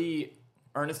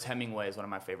Ernest Hemingway is one of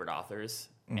my favorite authors.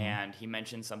 And he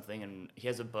mentioned something, and he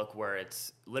has a book where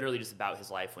it's literally just about his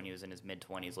life when he was in his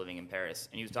mid-20s living in Paris.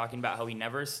 And he was talking about how he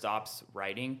never stops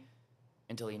writing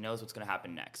until he knows what's going to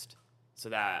happen next, so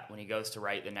that when he goes to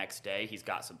write the next day, he's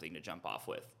got something to jump off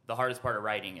with. The hardest part of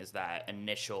writing is that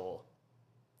initial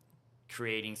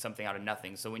creating something out of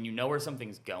nothing. So when you know where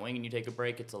something's going and you take a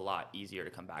break, it's a lot easier to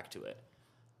come back to it.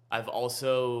 I've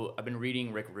been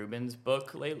reading Rick Rubin's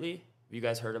book lately. Have you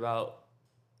guys heard about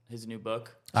his new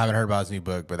book? I haven't heard about his new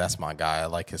book, but that's my guy. I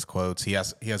like his quotes. He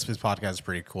has his podcast is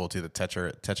pretty cool too, the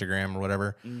Tetragram or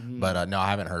whatever. But no, I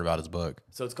haven't heard about his book.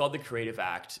 So it's called The Creative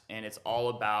Act, and it's all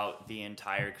about the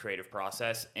entire creative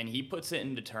process. And he puts it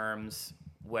into terms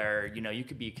where, you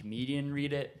could be a comedian and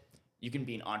read it. You can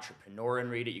be an entrepreneur and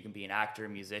read it. You can be an actor,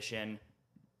 musician,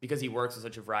 because he works with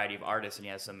such a variety of artists and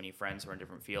he has so many friends who are in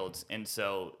different fields. And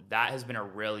so that has been a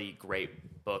really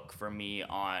great book for me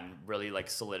on really like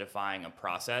solidifying a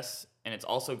process. And it's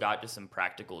also got just some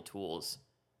practical tools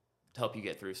to help you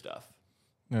get through stuff.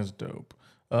 That's dope.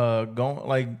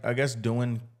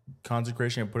 Doing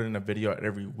consecration and putting in a video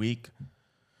every week.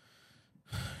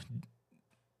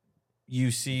 You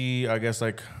see, I guess,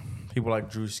 like people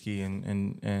like Drewski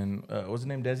and what's his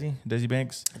name? Desi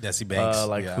Banks? Desi Banks.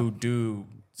 Who do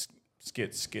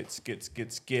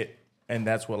skit, and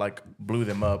that's what like blew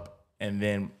them up and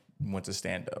then went to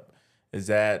stand up. Is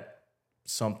that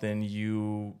something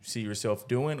you see yourself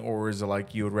doing, or is it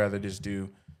like you would rather just do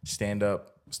stand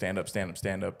up,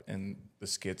 and the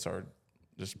skits are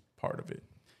just part of it?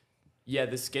 Yeah,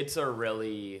 the skits are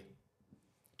really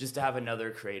just to have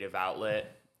another creative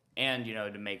outlet and,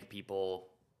 to make people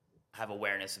have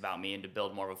awareness about me and to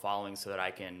build more of a following so that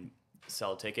I can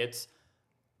sell tickets.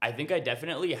 I think I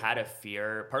definitely had a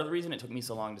fear. Part of the reason it took me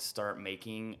so long to start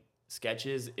making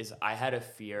sketches is I had a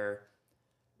fear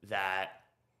that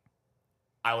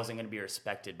I wasn't going to be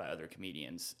respected by other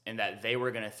comedians and that they were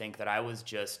going to think that I was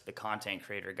just the content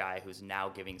creator guy who's now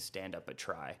giving stand-up a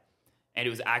try. And it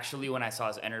was actually when I saw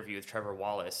his interview with Trevor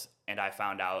Wallace and I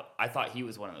found out, I thought he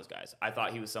was one of those guys. I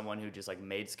thought he was someone who just like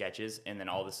made sketches and then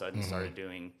all of a sudden started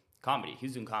doing comedy. He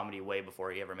was doing comedy way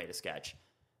before he ever made a sketch.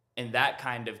 And that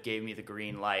kind of gave me the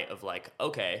green light of like,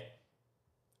 okay,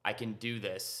 I can do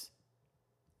this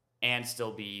and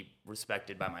still be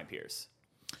respected by my peers.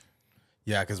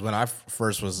 Yeah, because when I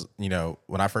first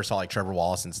saw like Trevor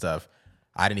Wallace and stuff,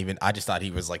 I just thought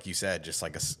he was, like you said, just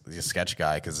like a sketch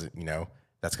guy, because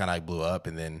that's kind of like blew up,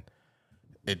 and then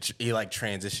he like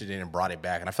transitioned in and brought it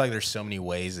back. And I feel like there's so many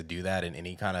ways to do that in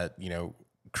any kind of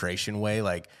creation way.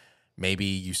 Like maybe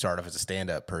you start off as a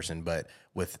stand-up person, but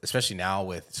especially now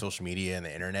with social media and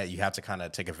the internet, you have to kind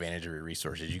of take advantage of your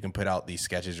resources. You can put out these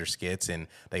sketches or skits and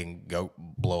they can go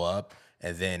blow up,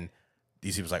 and then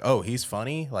these people's like, oh, he's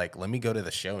funny, like let me go to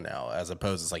the show now, as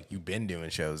opposed to it's like you've been doing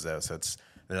shows though, so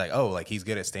they're like, oh, like he's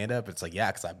good at stand-up. It's like,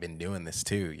 yeah, because I've been doing this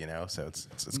too, so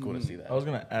it's cool to see that. I was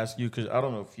gonna ask you, because I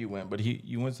don't know if you went, but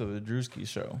you went to the Drewski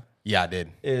show. Yeah, I did.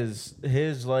 Is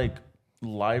his like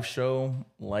live show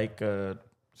like a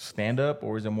stand-up,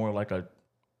 or is it more like a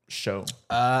show?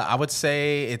 I would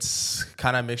say it's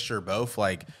kind of a mixture of both.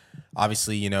 Like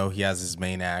obviously, he has his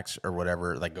main acts or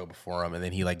whatever like go before him, and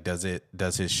then he like does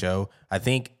his show. I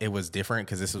think it was different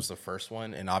because this was the first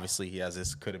one, and obviously he has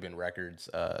this Could Have Been Records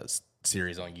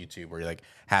series on YouTube where he like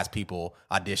has people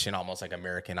audition almost like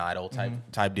American Idol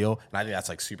type deal, and I think that's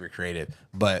like super creative.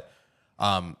 But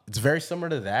it's very similar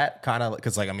to that kind of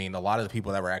because like I mean a lot of the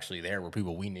people that were actually there were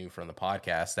people we knew from the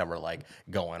podcast that were like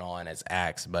going on as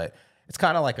acts, but it's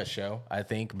kind of like a show, I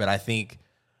think. But I think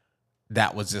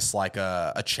that was just like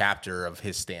a chapter of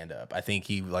his stand up. I think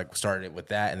he like started it with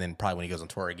that, and then probably when he goes on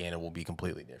tour again, it will be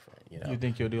completely different. You know, You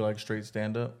think he'll do like straight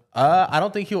stand up? I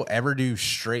don't think he'll ever do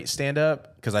straight stand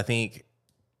up because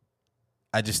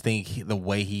I just think the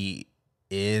way he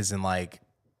is and like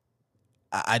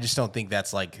I just don't think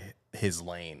that's like his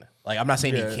lane. Like I'm not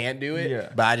saying he can't do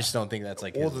it, but I just don't think that's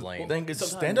like his lane. Thing is,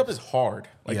 stand up is hard.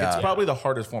 Like it's probably the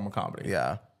hardest form of comedy.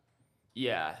 Yeah.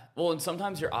 Yeah. Well, and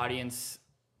sometimes your audience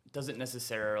doesn't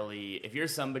necessarily. If you're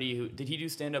somebody who did he do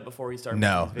stand up before he started?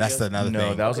 No, making that's videos? another thing.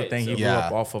 No, that was the Okay, thing. He so- blew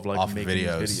up off of like Off making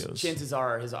videos. these videos. Chances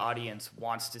are his audience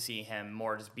wants to see him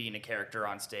more just being a character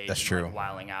on stage That's and true. like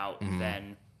wilding out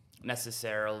than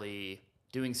necessarily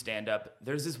doing stand up.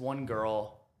 There's this one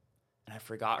girl, and I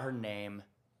forgot her name.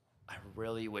 I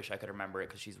really wish I could remember it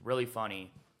because she's really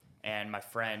funny. And my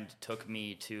friend took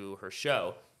me to her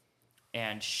show,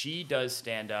 and she does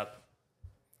stand up.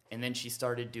 And then she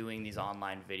started doing these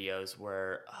online videos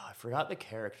where I forgot the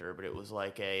character, but it was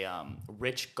like a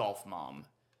rich golf mom,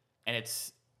 and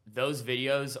it's those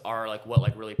videos are like what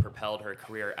like really propelled her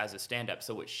career as a stand-up.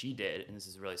 So what she did, and this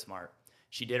is really smart,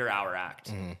 she did her hour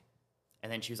act,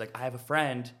 and then she was like, "I have a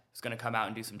friend who's gonna come out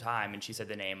and do some time," and she said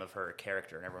the name of her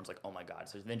character, and everyone's like, "Oh my god!"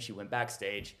 So then she went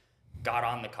backstage, got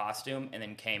on the costume, and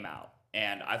then came out,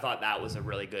 and I thought that was a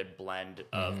really good blend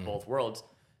of both worlds,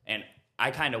 and I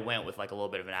kind of went with like a little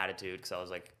bit of an attitude because I was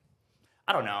like,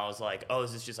 I don't know. I was like, oh,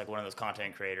 is this just like one of those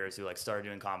content creators who like started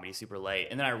doing comedy super late?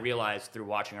 And then I realized through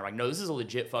watching her, like, no, this is a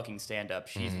legit fucking stand up.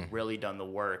 She's really done the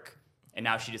work. And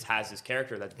now she just has this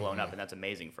character that's blown up, and that's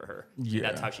amazing for her. Yeah.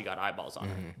 That's how she got eyeballs on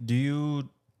her. Do you,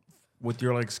 with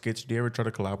your like skits, do you ever try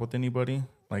to collab with anybody?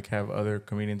 Like have other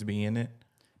comedians be in it?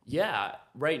 Yeah.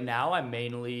 Right now, I'm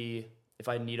mainly, if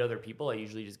I need other people, I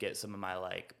usually just get some of my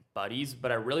like buddies,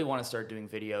 but I really want to start doing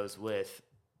videos with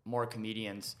more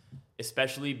comedians,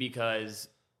 especially because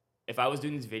if I was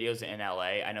doing these videos in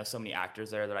LA, I know so many actors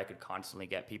there that I could constantly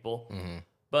get people.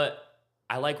 But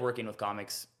I like working with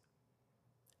comics,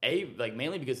 like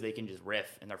mainly because they can just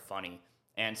riff and they're funny.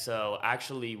 And so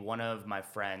actually one of my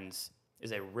friends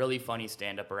is a really funny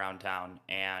stand-up around town,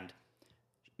 and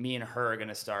me and her are going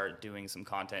to start doing some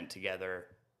content together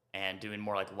and doing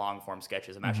more like long form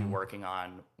sketches. I'm actually working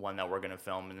on one that we're going to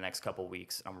film in the next couple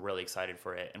weeks. I'm really excited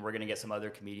for it. And we're going to get some other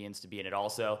comedians to be in it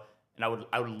also. And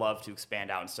I would love to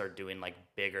expand out and start doing like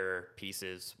bigger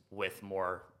pieces with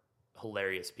more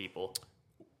hilarious people.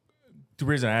 The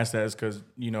reason I asked that is because,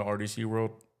 you know, RDC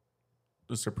World,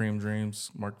 The Supreme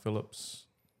Dreams, Mark Phillips.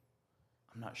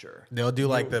 I'm not sure. They'll do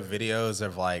like the videos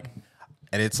of like,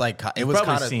 and it's like it was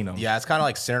probably kind seen 'em. of it's kind of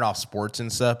like centered off sports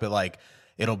and stuff, but like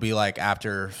it'll be like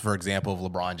after, for example, if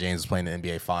LeBron James was playing the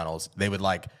NBA Finals, they would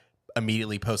like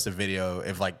immediately post a video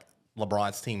if like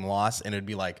LeBron's team lost, and it'd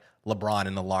be like LeBron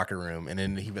in the locker room, and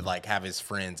then he would like have his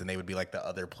friends, and they would be like the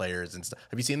other players and stuff.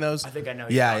 Have you seen those? I think I know.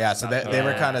 Yeah. So they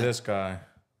were kind of This guy.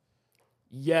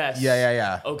 Yes.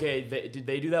 Yeah. Okay. Did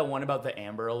they do that one about the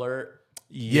Amber Alert?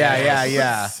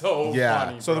 Yeah. So Yeah.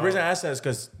 funny. So the bro. reason I asked that is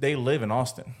because they live in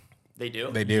Austin. They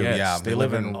do. They do. Yes, Yeah, they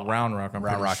live in Round Rock. I'm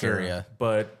Round pretty Rock sure. area.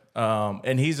 But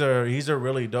and he's a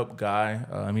really dope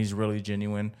guy. He's really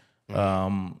genuine.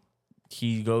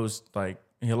 He goes like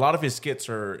a lot of his skits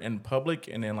are in public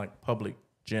and in like public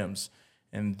gyms,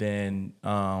 and then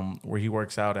where he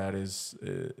works out at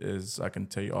is I can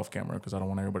tell you off camera because I don't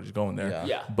want everybody to go in there.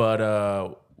 Yeah.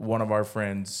 But one of our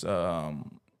friends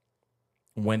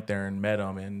went there and met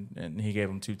him, and he gave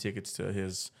him 2 tickets to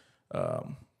his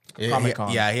Comic-Con.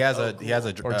 He has a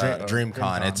Or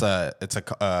DreamCon. It's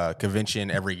a convention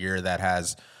every year that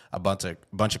has a bunch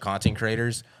of content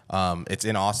creators. It's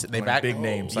in Austin. They like back big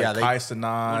names Yeah, like they, Kai When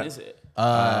Sanat. is it?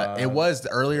 it was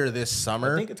earlier this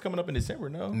summer. I think it's coming up in December.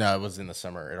 No, It was in the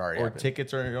summer. It already or happened.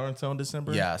 tickets are on sale in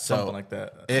December. Yeah, so something like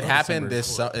that. It Oh, happened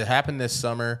December. it happened this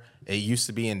summer. It used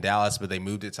to be in Dallas, but they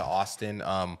moved it to Austin.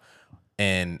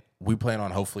 And we plan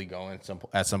on hopefully going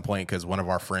at some point because one of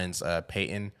our friends,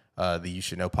 Peyton, the You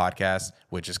Should Know podcast,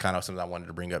 which is kind of something I wanted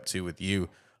to bring up too with you,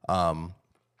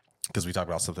 because we talked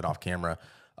about something off camera.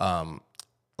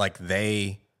 Like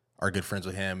they are good friends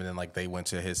with him, and then like they went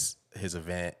to his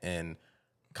event. And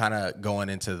kind of going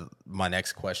into my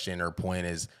next question or point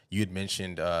is, you had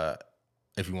mentioned,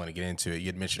 if you want to get into it, you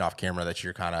had mentioned off camera that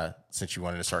you're kind of, since you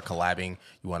wanted to start collabing,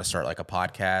 you want to start like a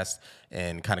podcast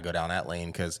and kind of go down that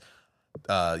lane because,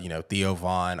 Theo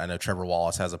Vaughn, I know Trevor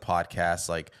Wallace has a podcast.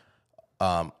 Like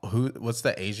what's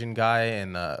the Asian guy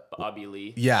and Bobby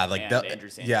Lee. yeah, like and Andrew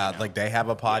Santino. yeah, like they have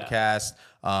a podcast.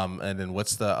 And then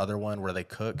what's the other one where they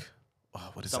cook? Oh,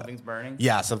 what is Something's that? Burning.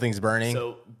 Yeah, Something's Burning.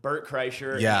 So Bert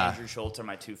Kreischer and Andrew Schultz are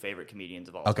my two favorite comedians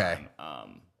of all time.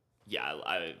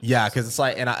 Because it's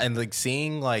like and like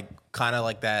seeing like kind of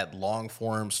like that long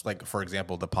forms, like for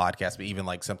example the podcast, but even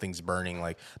like Something's Burning,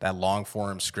 like that long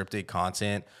form scripted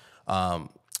content. And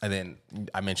then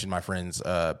I mentioned my friends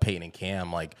Peyton and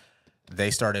Cam, like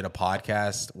they started a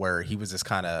podcast where he was just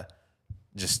kind of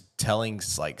just telling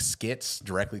like skits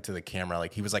directly to the camera.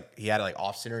 Like he had like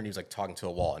off center and he was like talking to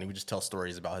a wall and he would just tell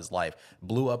stories about his life.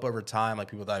 Blew up over time.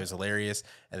 Like people thought he was hilarious.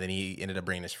 And then he ended up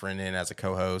bringing his friend in as a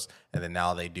co-host. And then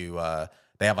now they do,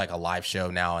 they have like a live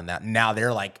show now and now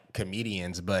they're like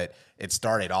comedians, but it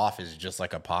started off as just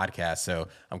like a podcast. So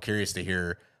I'm curious to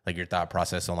hear like your thought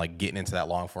process on like getting into that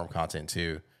long form content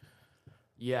too.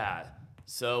 Yeah.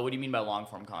 So what do you mean by long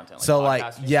form content? Like so podcasting?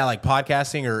 like, yeah, like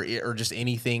podcasting or just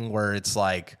anything where it's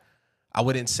like, I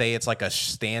wouldn't say it's like a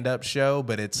stand-up show,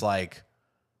 but it's like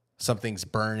Something's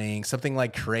Burning, something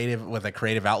like creative with a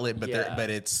creative outlet, but but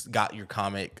it's got your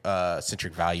comic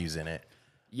centric values in it.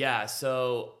 Yeah.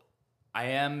 So I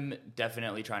am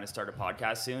definitely trying to start a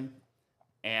podcast soon.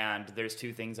 And there's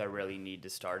two things I really need to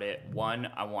start it. One,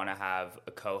 I want to have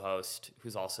a co-host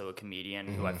who's also a comedian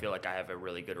who I feel like I have a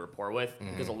really good rapport with.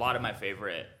 Because a lot of my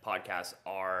favorite podcasts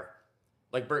are,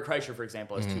 like Bert Kreischer, for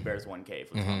example, has Two Bears, One Cave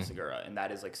with Tom Segura. And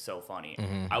that is like so funny.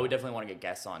 I would definitely want to get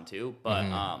guests on too.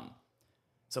 But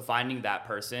so finding that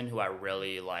person who I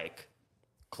really like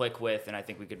click with, and I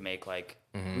think we could make like,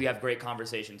 we have great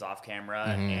conversations off camera.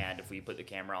 And if we put the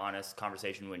camera on us,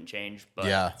 conversation wouldn't change. But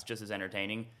it's just as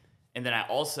entertaining. And then I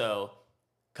also,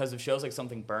 because of shows like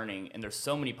Something Burning, and there's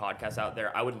so many podcasts out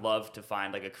there, I would love to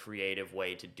find like a creative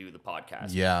way to do the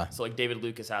podcast. Yeah. So like David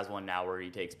Lucas has one now where he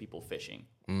takes people fishing.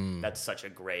 That's such a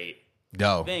great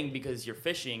thing because you're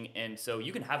fishing, and so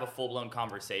you can have a full-blown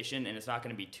conversation, and it's not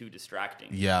going to be too distracting.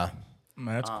 Yeah.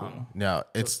 Man, that's cool. No,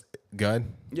 it's good.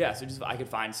 Yeah, so just if I could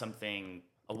find something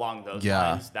along those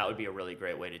lines, that would be a really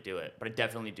great way to do it. But I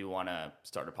definitely do want to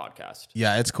start a podcast.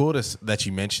 Yeah, it's cool that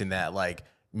you mentioned that, like,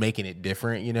 making it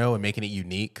different, you know, and making it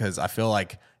unique. Because I feel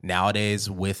like nowadays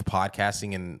with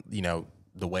podcasting and, you know,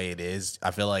 the way it is,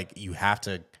 I feel like you have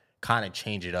to kind of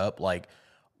change it up. Like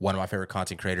one of my favorite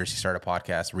content creators, he started a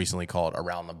podcast recently called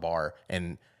Around the Bar.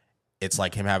 And it's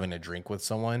like him having a drink with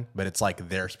someone, but it's like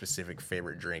their specific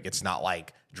favorite drink. It's not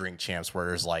like Drink Champs where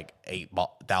there's like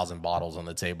 8,000 bottles on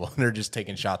the table and they're just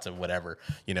taking shots of whatever,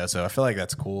 you know? So I feel like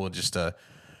that's cool just to,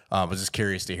 I was just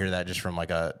curious to hear that just from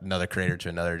like another creator to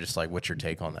another, just like what's your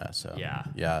take on that? So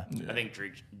yeah. I think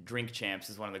Drink Champs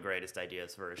is one of the greatest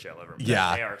ideas for a show ever.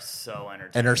 Yeah, they are so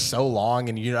entertaining and they're so long,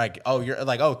 and you're like,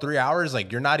 3 hours,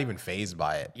 like you're not even fazed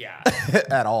by it,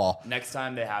 at all. Next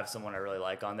time they have someone I really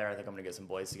like on there, I think I'm gonna get some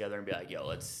boys together and be like, yo,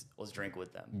 let's drink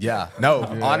with them. Yeah, no,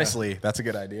 honestly, that's a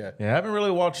good idea. Yeah, I haven't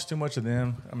really watched too much of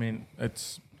them. I mean, I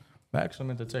actually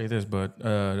meant to tell you this, but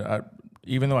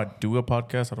even though I do a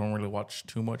podcast, I don't really watch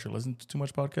too much or listen to too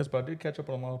much podcasts, but I did catch up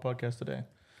on a lot of podcasts today.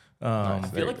 I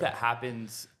feel like that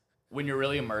happens when you're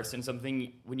really immersed in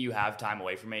something. When you have time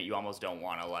away from it, you almost don't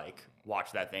want to like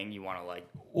watch that thing. You want to like.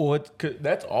 Well,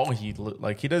 that's all he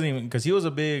like. He doesn't even, because he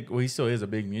still is a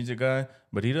big music guy,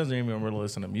 but he doesn't even really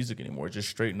listen to music anymore. Just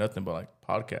straight nothing but like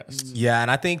podcasts. Yeah, and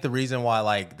I think the reason why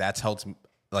like that's helped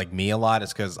like me a lot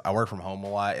is because I work from home a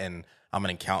lot and I'm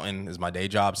an accountant is my day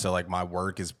job. So like my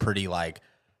work is pretty like,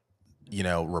 you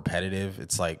know, repetitive.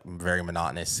 It's like very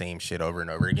monotonous, same shit over and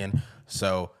over again.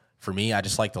 So for me, I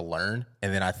just like to learn.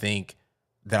 And then I think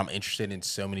that I'm interested in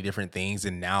so many different things.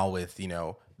 And now with, you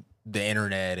know, the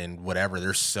internet and whatever,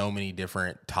 there's so many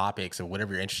different topics of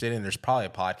whatever you're interested in. There's probably a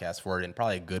podcast for it and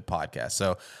probably a good podcast.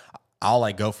 So I'll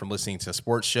like go from listening to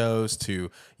sports shows to,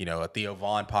 you know, a Theo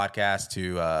Vaughn podcast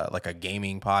to like a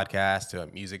gaming podcast to a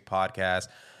music podcast.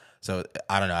 So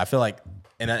I don't know. I feel like,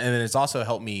 and it's also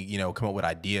helped me, you know, come up with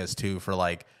ideas too for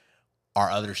like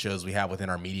our other shows we have within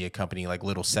our media company, like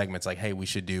little segments. Like, hey, we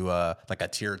should do like a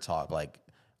tier talk. Like,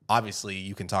 obviously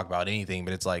you can talk about anything,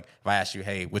 but it's like if I ask you,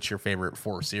 hey, what's your favorite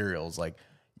 4 cereals? Like,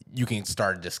 you can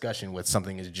start a discussion with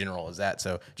something as general as that.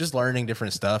 So just learning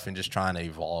different stuff and just trying to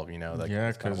evolve. You know, like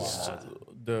because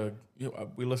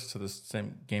we listen to the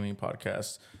same gaming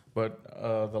podcast, but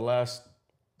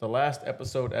the last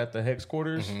episode at the Hex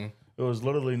quarters, it was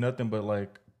literally nothing but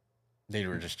like they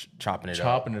were just chopping it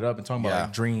up and talking about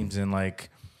like dreams and like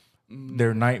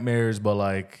their nightmares, but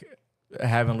like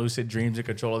having lucid dreams and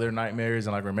control of their nightmares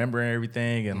and like remembering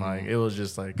everything. And like it was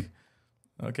just like,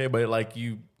 okay, but like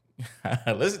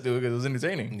I listened to it because it was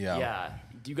entertaining. Yeah.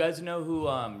 Do you guys know who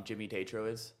Jimmy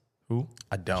Tatro is? Who?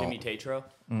 I don't. Jimmy Tatro.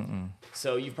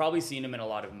 So you've probably seen him in a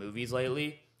lot of movies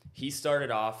lately. He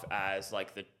started off as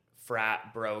like the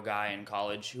frat bro guy in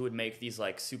college who would make these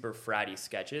like super fratty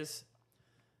sketches.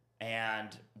 And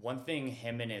one thing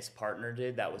him and his partner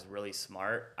did that was really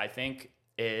smart, I think,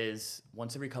 is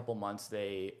once every couple months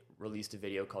they released a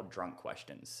video called Drunk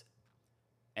Questions.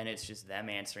 And it's just them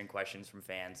answering questions from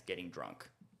fans getting drunk.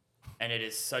 And it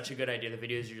is such a good idea. The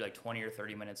video is usually like 20 or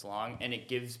 30 minutes long, and it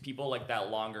gives people like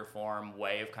that longer form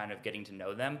way of kind of getting to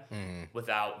know them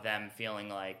without them feeling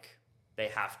like they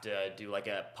have to do like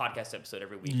a podcast episode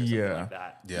every week or something like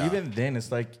that. Yeah. Even then,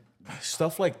 it's like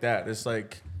stuff like that. It's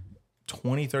like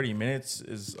 20, 30 minutes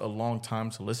is a long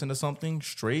time to listen to something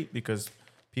straight because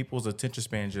people's attention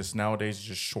span just nowadays is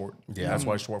just short. Yeah. That's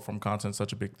why short form content is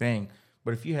such a big thing.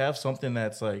 But if you have something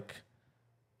that's like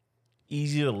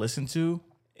easy to listen to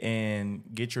and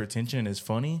get your attention and is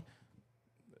funny,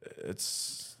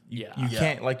 it's you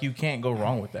can't go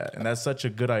wrong with that. And that's such a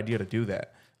good idea to do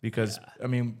that because I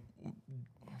mean,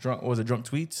 drunk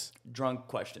tweets? Drunk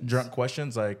questions. Drunk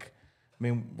questions, like I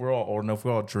mean, we're all old enough,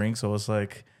 we all drink, so it's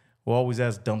like we'll always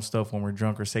ask dumb stuff when we're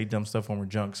drunk or say dumb stuff when we're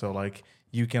drunk. So like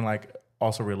you can like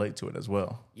also relate to it as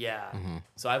well. Yeah.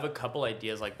 So I have a couple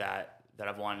ideas like that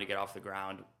I've wanted to get off the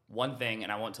ground. One thing,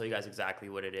 and I won't tell you guys exactly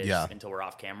what it is until we're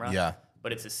off camera. Yeah.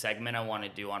 But it's a segment I want to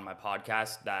do on my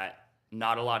podcast that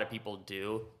not a lot of people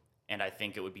do, and I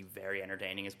think it would be very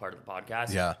entertaining as part of the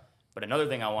podcast. Yeah. But another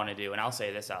thing I want to do, and I'll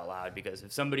say this out loud because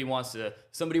if somebody wants to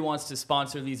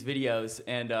sponsor these videos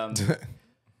and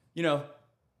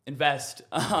invest.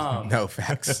 No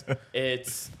facts.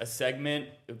 It's a segment.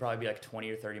 It would probably be like a 20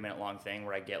 or 30 minute long thing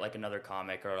where I get like another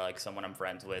comic or like someone I'm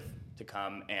friends with to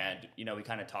come and, we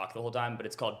kind of talk the whole time, but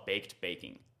it's called Baked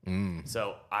Baking.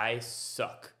 So I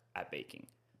suck at baking.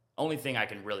 Only thing I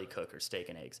can really cook are steak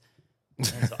and eggs.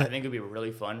 And so I think it'd be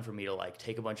really fun for me to like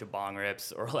take a bunch of bong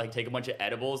rips or like take a bunch of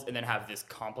edibles and then have this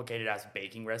complicated ass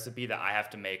baking recipe that I have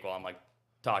to make while I'm like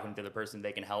talking to the person.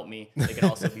 They can help me. They can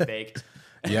also be baked.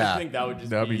 Yeah. I think that would just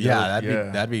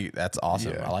be that's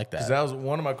awesome. Yeah. I like that. Because that was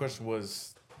one of my questions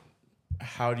was,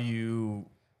 how do you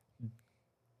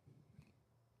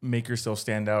make yourself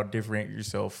stand out, differentiate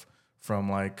yourself from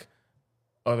like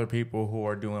other people who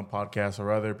are doing podcasts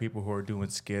or other people who are doing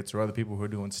skits or other people who are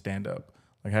doing stand up?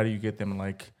 Like, how do you get them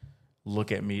like,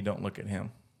 look at me, don't look at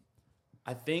him?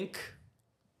 I think,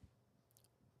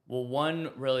 well, one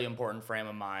really important frame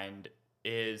of mind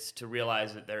is to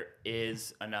realize that there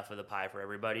is enough of the pie for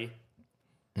everybody.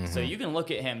 So you can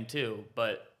look at him too,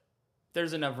 but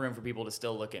there's enough room for people to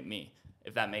still look at me,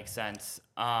 if that makes sense.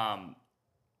 I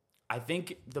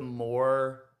think the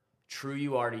more true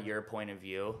you are to your point of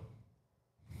view,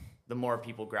 the more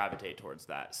people gravitate towards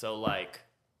that. So like,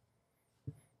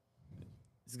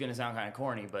 this is going to sound kind of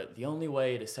corny, but the only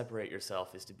way to separate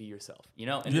yourself is to be yourself,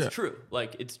 And it's true.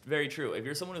 Like, it's very true. If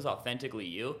you're someone who's authentically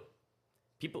you,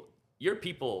 your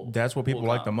people. That's what people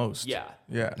like the most. Yeah.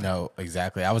 Yeah. No,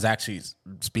 exactly. I was actually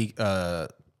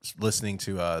listening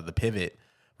to The Pivot,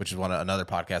 which is another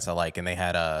podcast I like, and they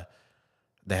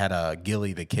had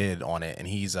Gilly the Kid on it, and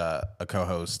he's a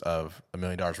co-host of $1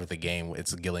 Million Worth of Game.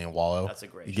 It's Gilly and Wallow. That's a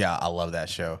great show. Yeah, I love that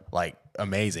show. Like,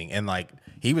 amazing. And like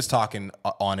he was talking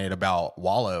on it about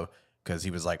Wallow because he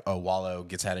was like, oh, Wallow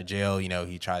gets out of jail.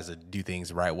 He tries to do things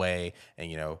the right way and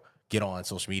get on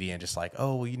social media and just like,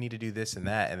 oh, well, you need to do this and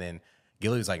that. And then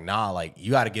Gilly was like, nah, like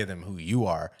you got to give them who you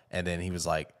are. And then he was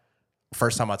like,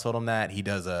 first time I told him that, he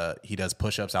does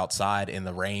push-ups outside in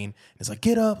the rain. It's like,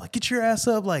 get up, like get your ass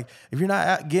up. Like if you're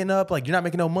not getting up, like you're not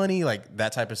making no money, like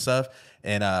that type of stuff.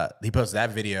 And he posted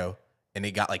that video and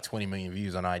it got like 20 million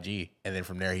views on IG. And then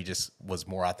from there, he just was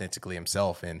more authentically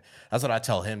himself. And that's what I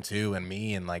tell him too, and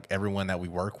me and like everyone that we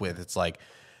work with. It's like,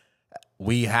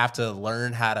 we have to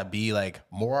learn how to be like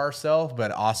more ourselves,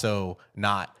 but also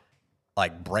not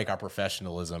like break our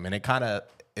professionalism. And it kind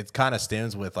of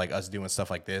stems with like us doing stuff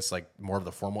like this, like more of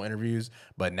the formal interviews.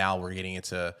 But now we're getting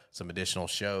into some additional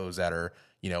shows that are,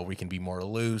 we can be more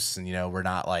loose and, we're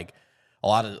not like a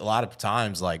lot of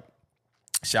times, like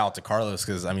shout out to Carlos.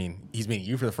 Cause I mean, he's meeting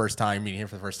you for the first time, meeting him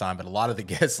for the first time, but a lot of the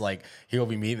guests, like he'll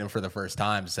be meeting them for the first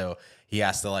time. So he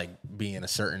has to like be in a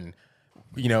certain,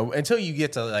 until you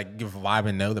get to like give a vibe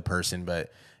and know the person.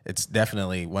 But it's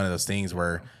definitely one of those things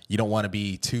where you don't want to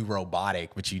be too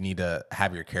robotic, but you need to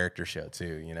have your character show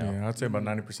too, Yeah, I'd say about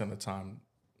 90% of the time,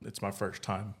 it's my first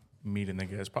time meeting the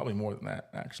guys. Probably more than that,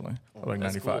 actually. Like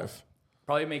 95. Cool.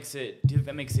 Probably makes it, do you think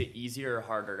that makes it easier or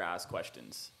harder to ask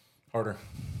questions? Harder.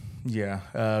 Yeah,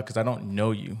 because I don't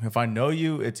know you. If I know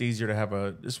you, it's easier to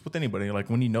have just with anybody. Like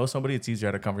when you know somebody, it's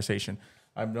easier to have a conversation.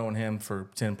 I've known him for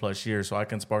 10 plus years, so I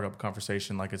can spark up a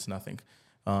conversation like it's nothing.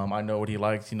 I know what he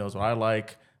likes. He knows what I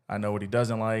like. I know what he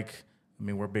doesn't like. I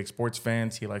mean, we're big sports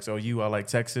fans. He likes OU. I like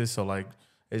Texas. So, like,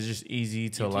 it's just easy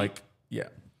to, like, yeah.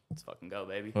 Let's fucking go,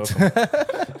 baby.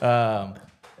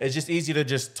 It's just easy to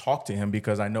just talk to him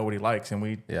because I know what he likes. And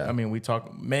we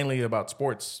talk mainly about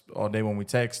sports all day when we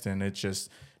text. And it's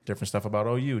just different stuff about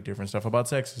OU, different stuff about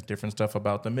Texas, different stuff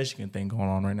about the Michigan thing going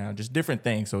on right now. Just different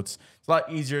things. So it's a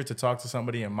lot easier to talk to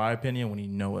somebody, in my opinion, when you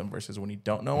know him versus when you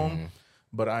don't know him.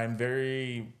 But I'm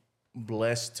very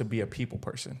blessed to be a people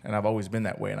person. And I've always been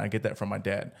that way. And I get that from my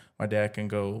dad. My dad can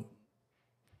go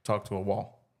talk to a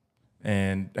wall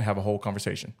and have a whole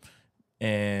conversation.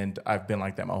 And I've been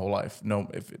like that my whole life. No,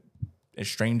 if a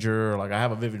stranger, like I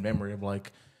have a vivid memory of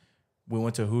like, we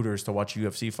went to Hooters to watch a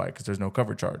UFC fight because there's no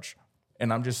cover charge.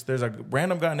 And there's a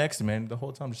random guy next to me, and the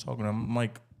whole time I'm just talking to him. I'm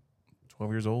like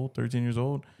 12 years old, 13 years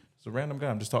old. It's a random guy.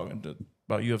 I'm just talking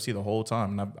about UFC the whole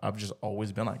time. And I've just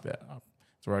always been like that.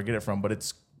 That's where I get it from. But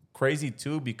it's crazy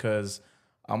too because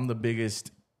I'm the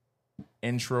biggest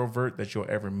introvert that you'll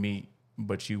ever meet,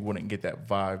 but you wouldn't get that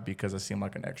vibe because I seem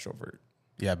like an extrovert.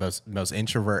 Yeah, most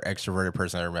introvert, extroverted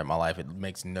person I ever met in my life. It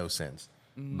makes no sense,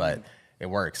 but it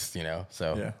works, you know.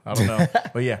 So yeah, I don't know,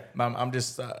 but yeah,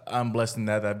 I'm blessed in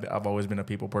that I've always been a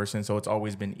people person, so it's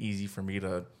always been easy for me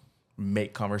to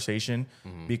make conversation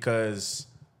because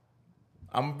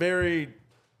I'm very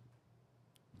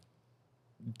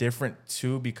different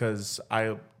too. Because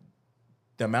the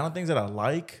amount of things that I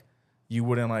like, you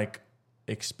wouldn't like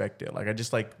expect it. Like I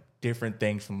just like different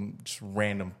things from just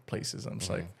random places. I'm just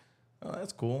like, oh,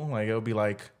 that's cool. Like it'll be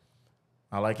like,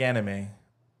 I like anime,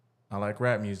 I like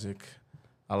rap music,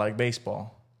 I like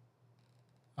baseball,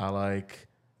 I like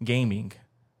gaming,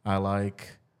 I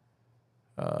like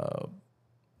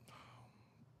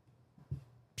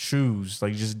shoes,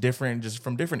 like just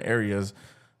from different areas.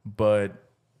 But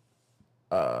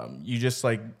you just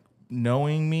like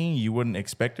knowing me, you wouldn't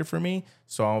expect it from me.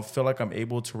 So I feel like I'm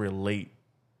able to relate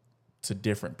to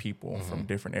different people from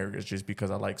different areas just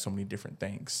because I like so many different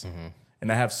things.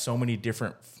 And I have so many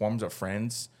different forms of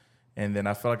friends. And then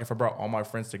I feel like if I brought all my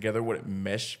friends together, it wouldn't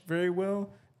mesh very well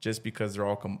just because they're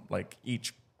all like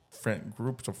each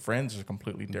groups of friends are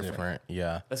completely different.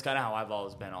 Yeah. That's kind of how I've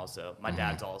always been also. My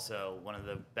dad's also one of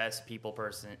the best people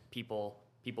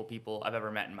I've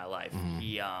ever met in my life.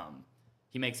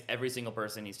 He makes every single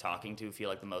person he's talking to feel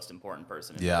like the most important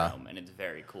person in the room. And it's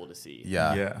very cool to see.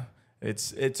 Yeah.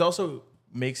 It's also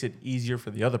makes it easier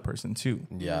for the other person too.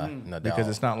 Yeah, no doubt. Because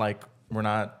it's not like we're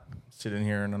not sitting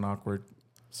here in an awkward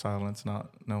silence, not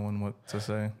knowing what to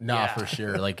say. Nah, for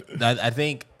sure. Like I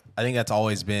think that's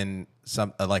always been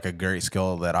like a great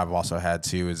skill that I've also had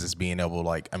too, is just being able to,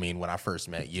 like, I mean, when I first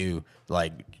met you,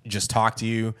 like just talk to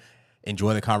you,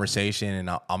 enjoy the conversation, and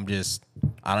I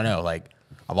don't know, like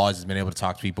I've always just been able to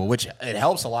talk to people, which it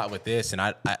helps a lot with this. And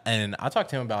I talk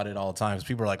to him about it all the time because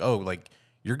people are like, oh, like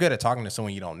you're good at talking to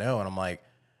someone you don't know, and I'm like,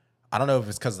 I don't know if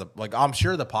it's because I'm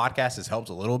sure the podcast has helped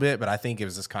a little bit, but I think it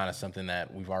was just kind of something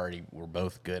that we're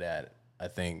both good at, I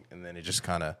think, and then it just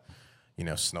kind of,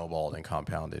 snowballed and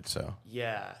compounded. So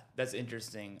yeah, that's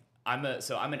interesting. I'm an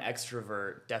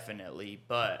extrovert, definitely,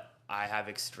 but I have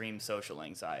extreme social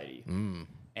anxiety.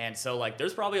 And so like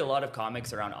there's probably a lot of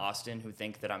comics around Austin who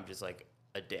think that I'm just like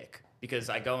a dick because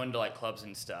I go into like clubs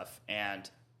and stuff, and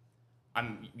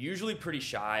I'm usually pretty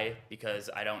shy because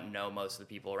I don't know most of the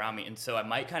people around me. And so I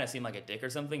might kind of seem like a dick or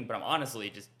something, but I'm honestly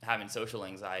just having social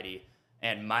anxiety.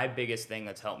 And my biggest thing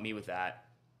that's helped me with that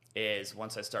is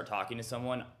once I start talking to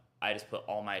someone, I just put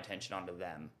all my attention onto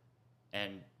them.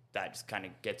 And that just kind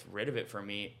of gets rid of it for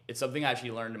me. It's something I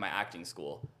actually learned in my acting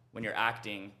school. When you're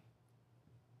acting,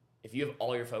 if you have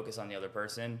all your focus on the other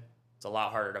person, it's a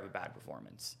lot harder to have a bad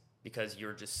performance because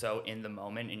you're just so in the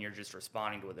moment and you're just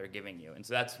responding to what they're giving you. And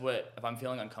so that's what, if I'm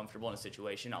feeling uncomfortable in a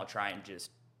situation, I'll try and just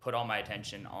put all my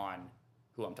attention on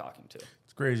who I'm talking to.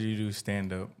 It's crazy you do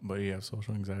stand-up, but you have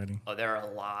social anxiety. Oh, there are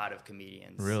a lot of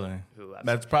comedians. Really? Who have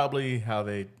That's probably how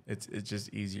it's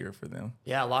just easier for them.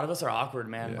 Yeah, a lot of us are awkward,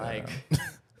 man. Yeah. Like,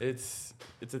 it's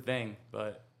a thing,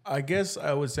 but. I guess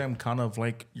I would say I'm kind of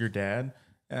like your dad.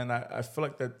 And I feel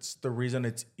like that's the reason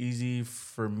it's easy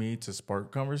for me to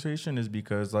spark conversation is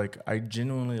because, like, I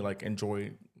genuinely, like,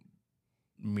 enjoy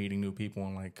meeting new people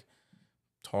and, like,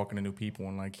 talking to new people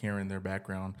and, like, hearing their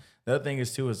background. The other thing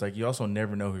is, too, is, like, you also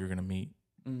never know who you're going to meet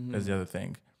is the other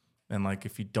thing. And, like,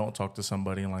 if you don't talk to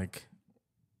somebody, like,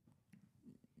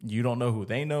 you don't know who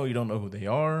they know, you don't know who they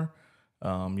are,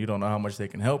 you don't know how much they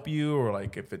can help you, or,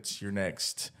 like, if it's your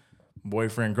next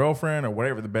boyfriend, girlfriend, or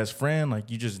whatever, the best friend,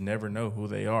 like, you just never know who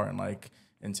they are. And, like,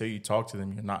 until you talk to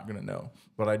them, you're not going to know.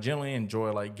 But I generally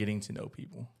enjoy, like, getting to know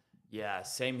people. Yeah,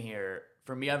 same here.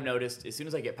 for me, I've noticed as soon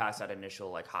as I get past that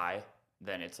initial like high,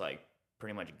 then it's like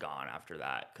pretty much gone after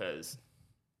that. Because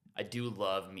I do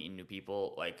love meeting new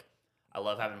people. Like I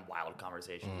love having wild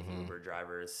conversations with Uber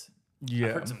drivers. Yeah.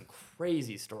 I've heard some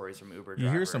crazy stories from Uber drivers.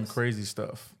 You hear some crazy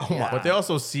stuff. Yeah. But they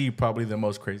also see probably the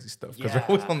most crazy stuff because they're Yeah.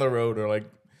 always on the road or like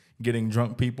getting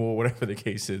drunk people, whatever the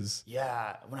case is.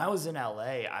 Yeah. When I was in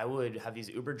LA, I would have these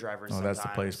Uber drivers Oh, sometimes. that's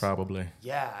the place probably.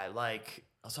 Yeah. Like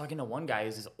I was talking to one guy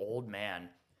who's this old man.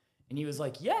 And he was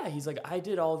like, yeah, he's like, I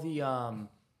did all the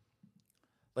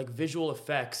like visual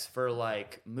effects for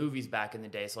like movies back in the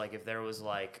day. So like if there was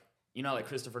like, you know, like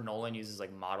Christopher Nolan uses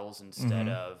like models instead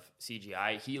of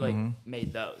CGI. He like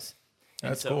made those.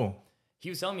 And That's cool. He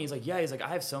was telling me, he's like, yeah, he's like, I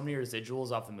have so many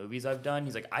residuals off the movies I've done.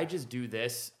 He's like, I just do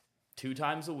this 2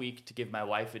 times a week to give my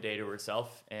wife a day to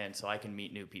herself and so I can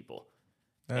meet new people.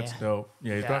 That's dope.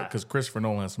 Yeah, he's probably because Christopher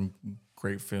Nolan has some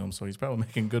great films, so he's probably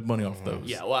making good money off those.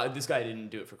 Yeah, well, this guy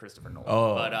didn't do it for Christopher Nolan.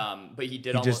 Oh. But he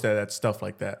did He almost just did that stuff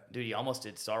like that. Dude, he almost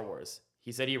did Star Wars.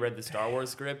 He said he read the Star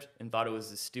Wars script and thought it was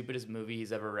the stupidest movie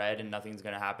he's ever read and nothing's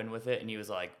going to happen with it. And he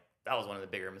was like, that was one of the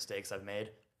bigger mistakes I've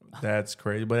made. That's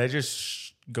crazy. But it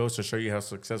just goes to show you how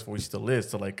successful he still is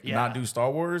to like not do Star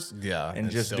Wars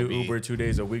and just do Uber 2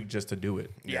 days a week just to do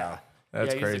it. Yeah.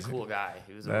 That's crazy. He's a cool guy.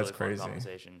 He was a That's really fun crazy.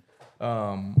 conversation.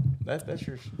 That's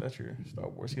your Star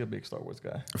Wars. He's a big Star Wars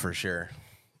guy. For sure.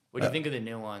 What do you think of the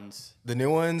new ones? The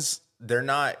new ones, they're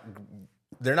not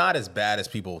as bad as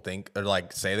people think or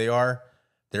like say they are.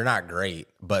 They're not great,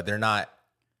 but they're not,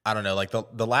 I don't know, like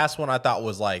the last one I thought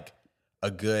was like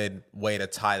a good way to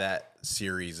tie that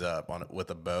series up with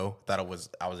a bow. I was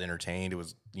entertained. It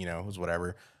was, it was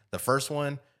whatever. The first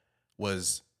one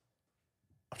was,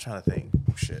 I'm trying to think.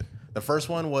 Oh, shit. The first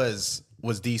one was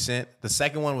decent. The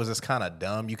second one was just kind of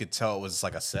dumb. You could tell it was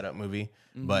like a setup movie,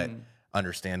 but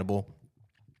understandable.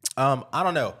 I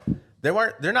don't know.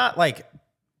 They're not like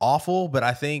awful, but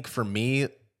I think for me,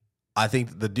 I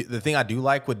think the thing I do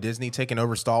like with Disney taking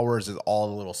over Star Wars is all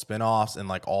the little spinoffs and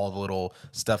like all the little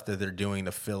stuff that they're doing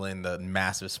to fill in the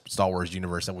massive Star Wars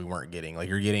universe that we weren't getting. Like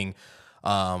you're getting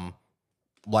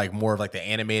like more of like the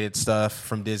animated stuff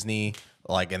from Disney,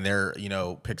 like and their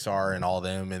Pixar and all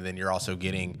them, and then you're also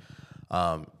getting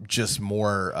just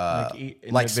more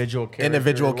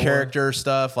individual character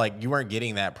stuff. Like you weren't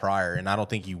getting that prior, and I don't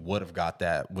think you would have got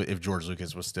that if George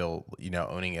Lucas was still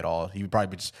owning it all. You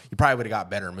probably would have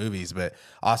got better movies, but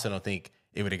I also don't think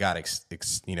it would have got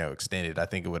extended. I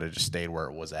think it would have just stayed where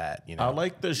it was at. I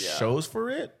like the shows for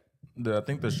it. I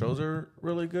think the shows are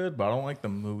really good, but I don't like the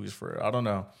movies for it. I don't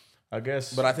know. I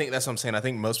guess, but I think that's what I'm saying. I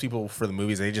think most people for the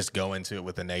movies they just go into it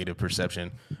with a negative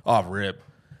perception off rip.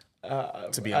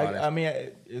 To be honest,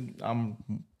 I'm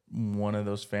one of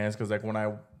those fans because like when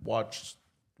I'm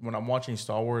watching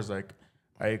Star Wars, like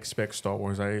I expect Star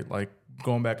Wars. I like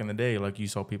going back in the day, like you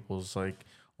saw people's like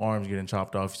arms getting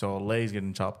chopped off, you saw legs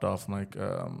getting chopped off, like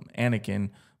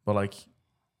Anakin. But like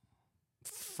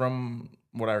from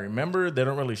what I remember, they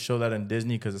don't really show that in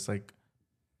Disney because it's like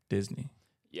Disney.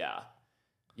 Yeah.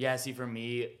 See, for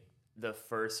me, the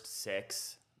first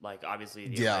 6. Like, obviously,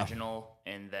 the original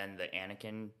and then the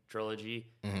Anakin trilogy.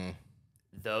 Mm-hmm.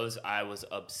 Those, I was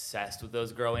obsessed with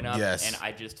those growing up. Yes. And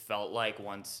I just felt like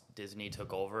once Disney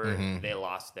took over, they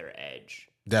lost their edge.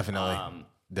 Definitely.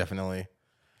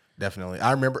 Definitely.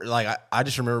 I remember, like, I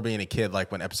just remember being a kid,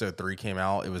 like, when episode 3 came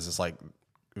out, it was just, like,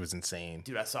 it was insane.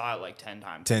 Dude, I saw it, like, 10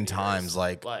 times. 10 times,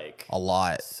 like a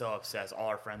lot. So obsessed. All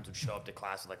our friends would show up to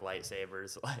class with, like,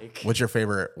 lightsabers. Like, what's your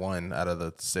favorite one out of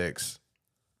the 6?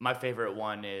 My favorite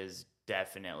one is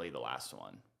definitely the last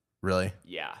one. Really?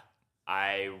 Yeah.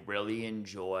 I really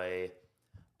enjoy...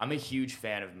 I'm a huge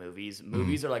fan of movies.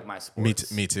 Movies are like my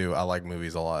sports. Me too. I like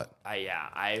movies a lot.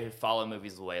 I follow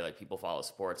movies the way like people follow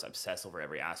sports. I obsess over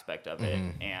every aspect of it.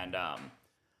 And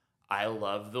I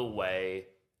love the way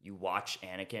you watch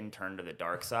Anakin turn to the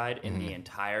dark side. And the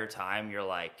entire time you're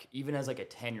like, even as like a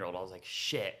 10-year-old, I was like,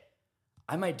 shit.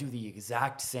 I might do the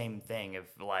exact same thing if,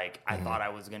 like, I thought I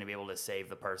was going to be able to save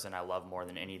the person I love more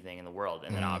than anything in the world.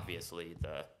 And then, obviously,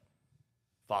 the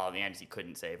fall of the end, he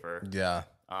couldn't save her. Yeah.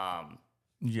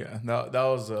 Yeah. No, that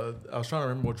was, I was trying to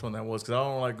remember which one that was because I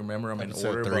don't, like, remember them in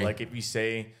Episode order. 3. But, like, if you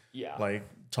say,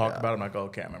 talk about it, I'm like, oh,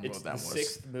 okay, I remember It's what that the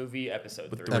was. 6th movie, episode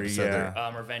 3.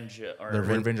 Revenge of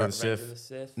the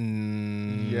Sith.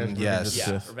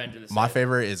 Yes. Revenge of the Sith. My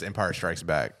favorite is Empire Strikes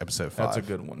Back, episode 5. That's a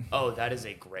good one. Oh, that is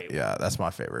a great one. Yeah, that's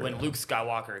my favorite. When Luke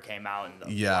Skywalker came out in the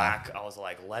black, I was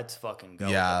like, let's fucking go.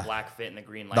 Yeah. The black fit and the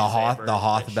green lightsaber. The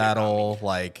Hoth battle,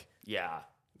 like... Yeah.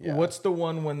 What's the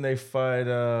one when they fight...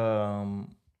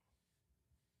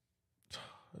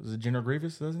 Is it General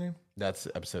Grievous? Is that his name? That's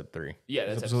episode 3. Yeah,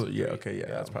 that's Episode, episode yeah, 3. okay, yeah,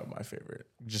 that's probably my favorite.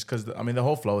 Just because the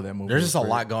whole flow of that movie. There's was just a great.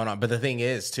 lot going on. But the thing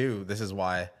is, too, this is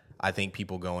why I think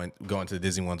people go into the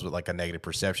Disney ones with like a negative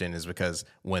perception, is because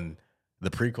when the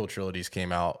prequel trilogies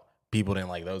came out, people didn't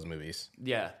like those movies.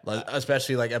 Yeah. Like,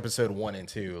 especially like episode 1 and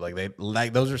 2.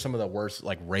 Like those are some of the worst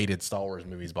like rated Star Wars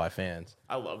movies by fans.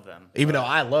 I love them. Even though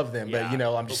I love them, Yeah,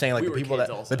 but I'm just saying like we the were people kids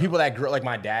that also. the people that grew like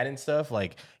my dad and stuff,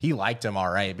 like he liked them all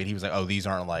right, but he was like, oh, these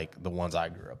aren't like the ones I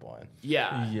grew up on.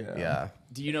 Yeah. Yeah.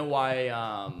 Do you know why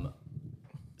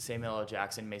Samuel L.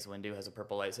 Jackson, Mace Windu, has a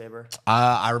purple lightsaber?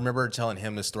 I remember telling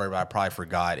him this story, but I probably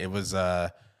forgot. It was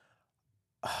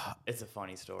It's a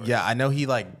funny story. yeah, I know he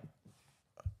like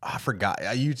I forgot.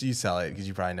 You tell it because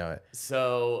you probably know it.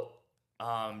 So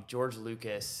George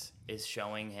Lucas is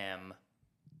showing him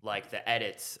like the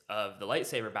edits of the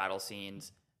lightsaber battle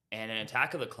scenes, and in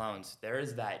Attack of the Clones, there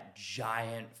is that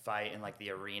giant fight in like the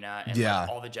arena, and Yeah. like,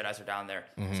 all the Jedis are down there.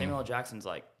 Samuel L. Jackson's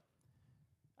like,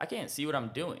 I can't see what I'm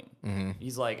doing.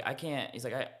 He's like, I can't. He's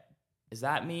like, is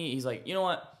that me? He's like, you know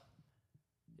what?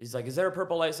 He's like, is there a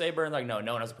purple lightsaber? And like, no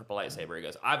one has a purple lightsaber. He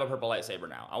goes, I have a purple lightsaber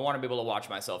now. I want to be able to watch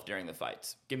myself during the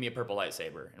fights. Give me a purple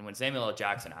lightsaber. And when Samuel L.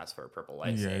 Jackson asks for a purple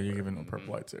lightsaber, Yeah, you're giving him a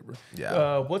purple lightsaber.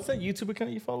 Yeah. What's that YouTube account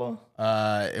you follow?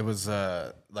 It was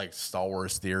like Star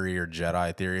Wars Theory or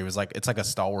Jedi Theory. It was like it's like a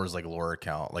Star Wars like lore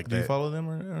account. Like Do you follow them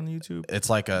on YouTube? it's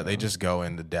like they just go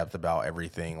into depth about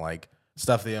everything, like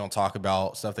stuff they don't talk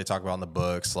about, stuff they talk about in the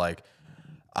books. Like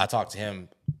I talked to him,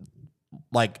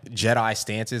 like Jedi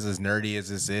stances, as nerdy as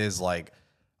this is, like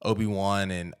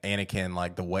Obi-Wan and Anakin,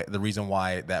 like the reason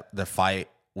why that the fight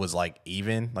was like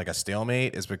even, like a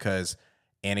stalemate, is because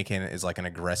Anakin is like an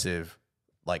aggressive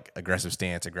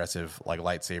stance, aggressive like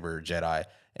lightsaber Jedi,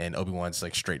 and Obi-Wan's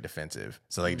like straight defensive.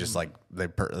 So like just like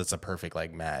it's a perfect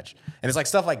like match, and it's like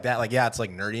stuff like that. Like yeah, it's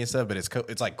like nerdy and stuff, but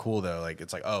it's like cool though. Like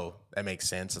it's like, oh, that makes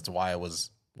sense. That's why it was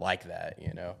like that,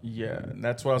 Yeah, and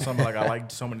that's why I was talking about. Like I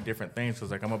liked so many different things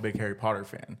because like I'm a big Harry Potter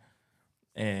fan,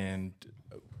 and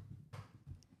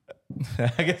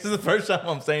I guess it's the first time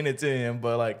I'm saying it to him,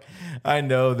 but like I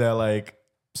know that like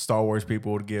Star Wars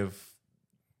people would give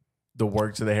the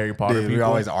work to the Harry Potter Dude, people. we're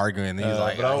always arguing. He's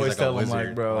like, but I always he's like tell a him like,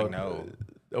 wizard. bro, Like, no.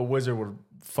 a wizard would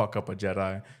fuck up a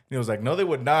Jedi. And he was like, no, they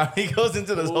would not. He goes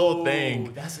into this whole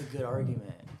thing. That's a good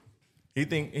argument. He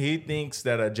thinks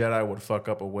that a Jedi would fuck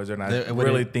up a wizard, and I It wouldn't-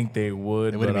 really think they would.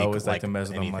 it But wouldn't I be always like like to mess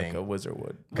with them like anything. a wizard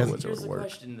would. A 'Cause wizard Here's would the work.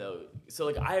 question though. So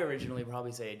like I originally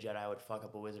probably say a Jedi would fuck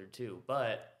up a wizard too,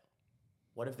 but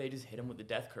what if they just hit him with the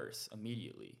death curse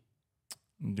immediately?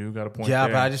 Dude got a point. Yeah,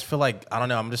 there. but I just feel like I don't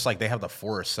know. I'm just like they have the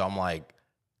Force, so I'm like,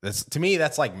 that's to me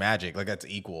that's like magic. Like that's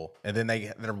equal, and then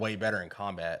they're way better in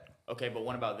combat. Okay, but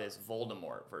what about this?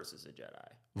 Voldemort versus a Jedi.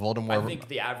 Voldemort, I think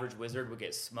the average wizard would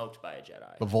get smoked by a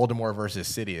Jedi. but Voldemort versus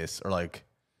Sidious, or like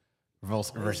All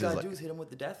you versus gotta like do is hit him with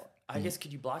the death. I guess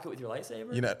could you block it with your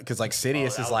lightsaber? because like Oh, Sidious that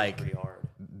is would be like pretty hard.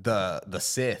 the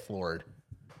Sith Lord.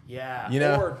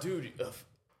 Yeah. Or dude,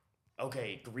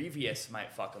 okay, Grievous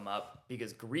might fuck him up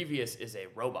because Grievous is a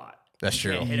robot. That's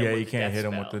true. Can't hit him Yeah, with you the can't death hit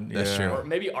him spell. with the. That's yeah. true. Or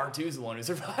maybe R2 is the one who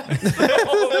survives.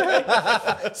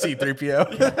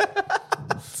 C-3PO.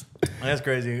 That's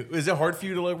crazy. Is it hard for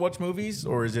you to like watch movies,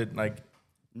 or is it like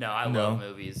No, I love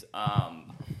movies.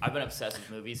 I've been obsessed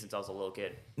with movies since I was a little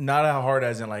kid. not as hard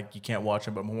as in like you can't watch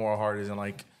them, but more hard as in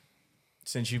like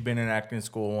since you've been in acting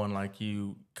school and like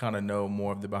you kind of know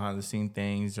more of the behind the scene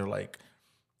things, or like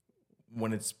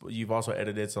when it's you've also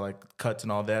edited so like cuts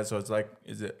and all that. So it's like,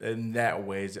 is it in that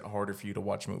way? Is it harder for you to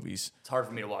watch movies? It's hard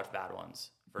for me to watch bad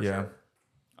ones, for Yeah.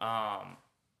 sure.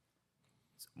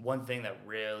 One thing that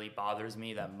really bothers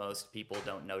me that most people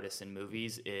don't notice in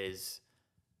movies is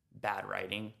bad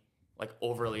writing, like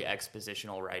overly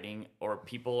expositional writing, or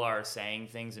people are saying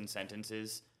things in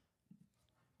sentences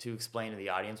to explain to the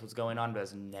audience what's going on, but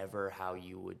that's never how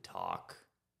you would talk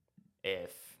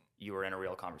if you were in a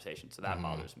real conversation. So that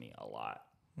bothers me a lot.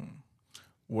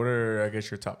 What are, I guess,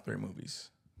 your top 3 movies?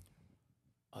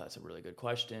 Oh, that's a really good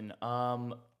question.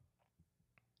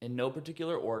 In no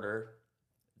particular order,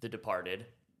 The Departed.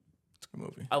 It's a good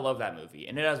movie. I love that movie,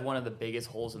 and it has one of the biggest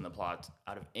holes in the plot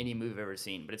out of any movie I've ever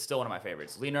seen, but it's still one of my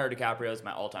favorites. Leonardo DiCaprio is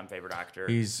my all-time favorite actor.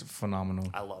 He's phenomenal.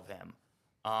 I love him.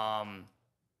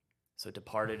 So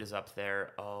Departed is up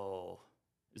there. Oh,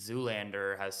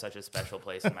 Zoolander has such a special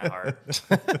place in my heart.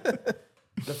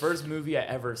 The first movie I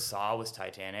ever saw was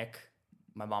Titanic.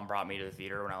 My mom brought me to the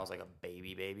theater when I was like a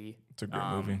baby. It's a great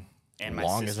movie. And my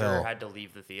Long as sister hell. had to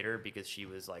leave the theater because she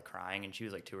was like crying, and she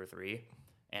was like 2 or 3.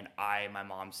 And my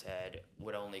mom said,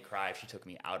 would only cry if she took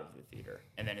me out of the theater.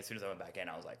 And then as soon as I went back in,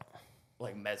 I was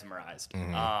like mesmerized.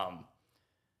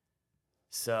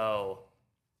 So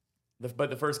But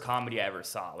the first comedy I ever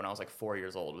saw when I was like 4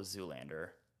 years old was Zoolander.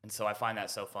 And so I find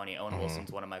that so funny. Owen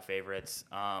Wilson's one of my favorites.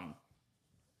 I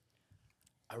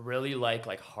really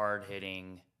like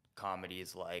hard-hitting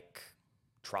comedies like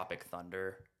Tropic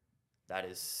Thunder. That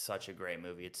is such a great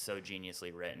movie. It's so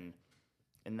geniusly written.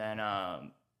 And then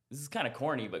this is kind of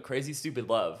corny, but Crazy Stupid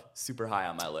Love, super high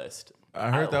on my list.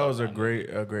 I heard that was a movie.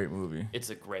 great movie.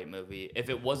 It's a great movie. If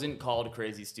it wasn't called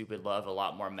Crazy Stupid Love, a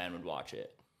lot more men would watch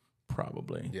it.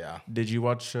 Probably. Yeah. Did you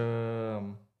watch?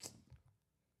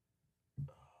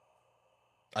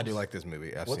 I do like this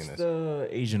movie. I've seen this. What's the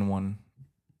Asian one?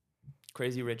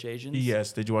 Crazy Rich Asians?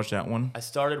 Yes. Did you watch that one? I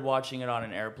started watching it on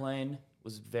an airplane,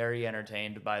 was very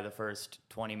entertained by the first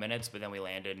 20 minutes, but then we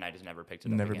landed and I just never picked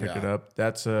it up Never again. picked it up.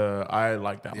 That's I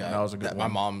like that one. That was a good one. My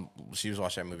mom, she was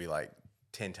watching that movie like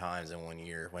 10 times in 1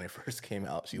 year when it first came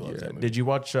out. She loves that movie. Did you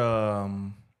watch what's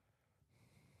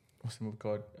the movie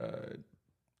called?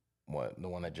 What, the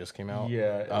one that just came out?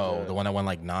 Yeah. Oh, the one that won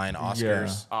like 9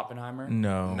 Oscars. Oppenheimer?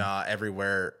 No. Nah,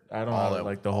 everywhere. I don't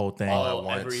like the whole thing. all at Oh,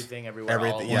 once. Everything, Everywhere, All at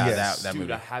Everything. Once. Yeah, Yes. that Dude,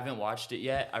 movie. I haven't watched it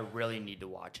yet. I really need to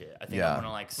watch it. I think Yeah. I'm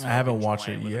gonna like. I haven't watched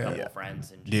join it with yet. A couple Yeah.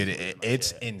 friends and Dude, just lose my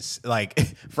it's shit.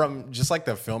 like from just like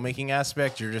the filmmaking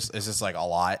aspect, it's just like a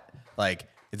lot. Like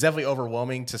it's definitely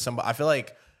overwhelming to somebody. I feel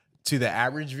like to the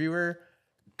average viewer,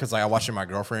 because like I watched it with my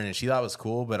girlfriend and she thought it was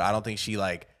cool, but I don't think she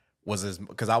like was as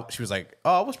she was like,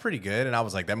 oh, it was pretty good, and I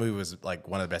was like, that movie was like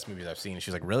one of the best movies I've seen. And she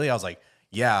was like, really? I was like,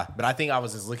 yeah, but I think I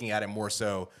was just looking at it more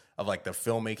so of like the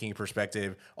filmmaking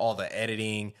perspective, all the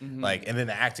editing, like, and then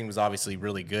the acting was obviously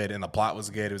really good and the plot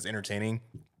was good. It was entertaining.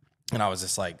 And I was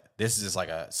just like, this is just like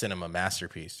a cinema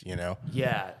masterpiece, you know?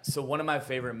 Yeah. So one of my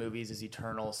favorite movies is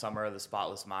Eternal Summer of the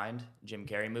Spotless Mind, Jim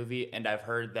Carrey movie, and I've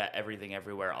heard that Everything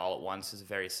Everywhere All at Once is a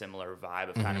very similar vibe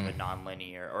of kind of a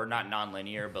non-linear, or not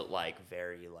non-linear, but like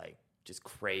very like just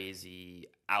crazy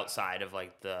outside of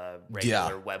like the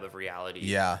regular web of reality.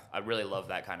 Yeah. I really love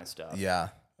that kind of stuff. Yeah.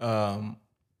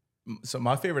 So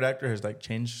my favorite actor has like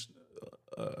changed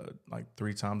like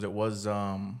 3 times. It was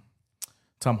Tom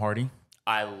Hardy.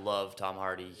 I love Tom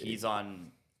Hardy. He's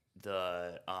on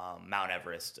the Mount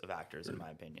Everest of actors, in my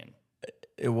opinion.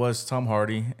 It was Tom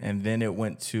Hardy, and then it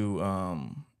went to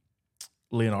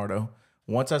Leonardo.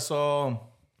 Once I saw,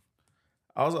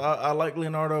 I like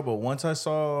Leonardo, but once I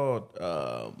saw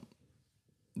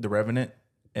The Revenant,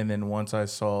 and then once I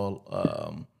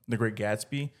saw The Great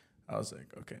Gatsby, I was like,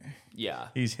 okay, Yeah.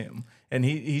 he's him, and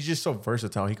he's just so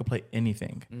versatile. He could play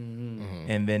anything.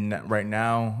 And then right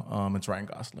now, it's Ryan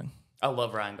Gosling. I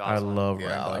love Ryan I Gosling. love Yeah,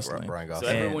 Ryan I like Gosling. Ryan So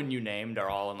Gosling. everyone you named are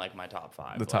all in like my top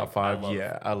 5. The top 5,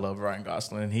 I love Ryan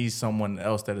Gosling. And he's someone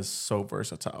else that is so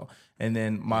versatile. And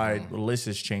then my list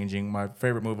is changing. My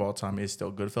favorite movie of all time is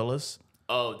still Goodfellas.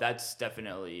 Oh, that's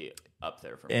definitely up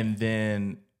there for me. And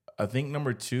then I think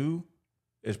number 2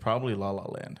 is probably La La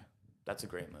Land. That's a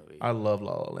great movie. I love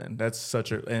La La Land. That's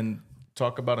such a, and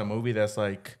talk about a movie that's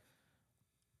like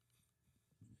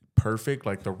perfect.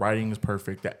 Like the writing is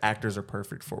perfect. The actors are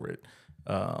perfect for it.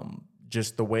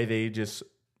 Just the way they just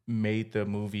made the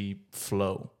movie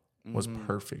flow was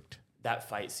perfect. That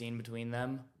fight scene between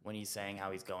them when he's saying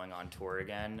how he's going on tour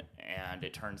again and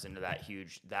it turns into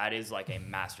that is like a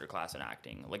masterclass in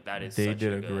acting. Like that is They such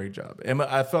did a great job.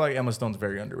 I feel like Emma Stone's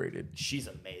very underrated. She's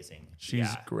amazing. She's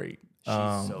Yeah, great. She's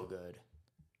so good.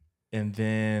 And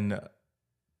then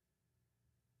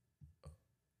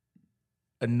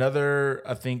another,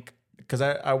 I think, because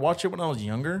I watched it when I was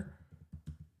younger,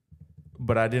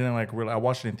 but I didn't like really. I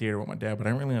watched it in theater with my dad, but I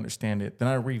didn't really understand it. Then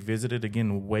I revisited it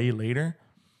again way later.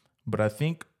 But I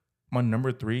think my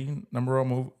number 3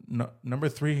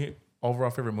 overall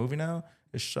favorite movie now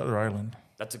is Shutter Island.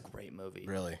 That's a great movie.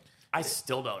 Really? I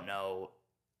still don't know.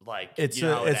 Like It's you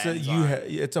know how it ends on.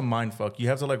 it's a mind fuck. You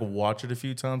have to like watch it a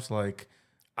few times. Like,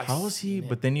 I've how is he? seen it.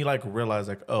 But then you like realize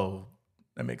like, oh,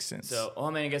 that makes sense. So, well,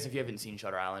 I mean, I guess if you haven't seen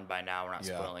Shutter Island by now, we're not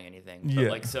Yeah. spoiling anything. But Yeah.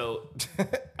 like, so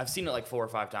I've seen it like 4 or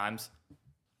 5 times.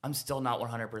 I'm still not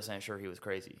 100% sure he was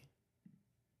crazy.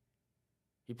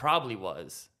 He probably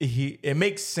was. It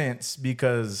makes sense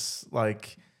because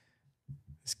like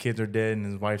his kids are dead and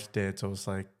his wife's dead, so it's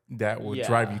like that would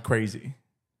drive you crazy.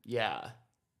 Yeah.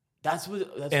 That's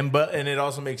what. And it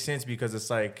also makes sense because it's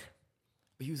like,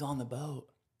 he was on the boat.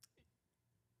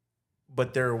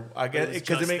 but I It guess was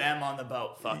because just it makes them on the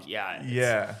boat. Fuck yeah.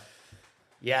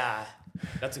 yeah,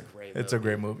 That's a great. it's a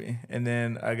great movie. And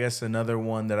then I guess another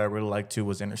one that I really liked too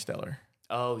was Interstellar.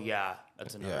 Oh yeah,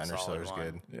 that's another. Yeah, solid Interstellar's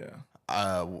one. good.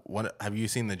 Yeah, What have you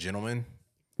seen The Gentleman?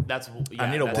 That's I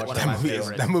need to that's watch one that of my movie.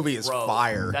 favorites. That movie is Bro,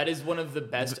 fire. That is one of the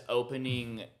best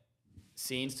opening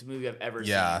scenes to movie I've ever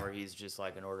Yeah. seen where he's just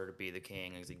like, in order to be the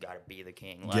king, he's got to be the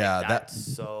king. Like, Yeah,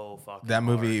 that's so fucking that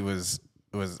movie hard.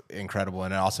 was incredible,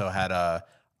 and it also had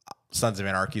Sons of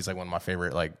Anarchy is like one of my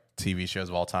favorite like TV shows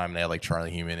of all time. And they had like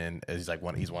Charlie Human, and he's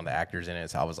one of the actors in it.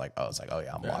 So I was like, oh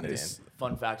yeah, I'm locked in.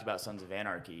 Fun fact about Sons of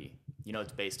Anarchy, you know,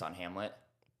 it's based on Hamlet.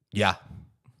 Yeah.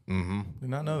 Did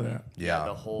not know that. Yeah.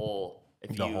 The whole,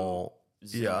 if you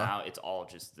zoom out, it's all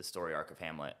just the story arc of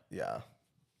Hamlet. Yeah.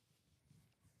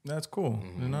 That's cool.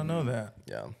 Did not know that.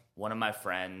 Yeah. One of my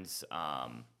friends,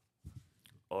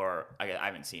 or I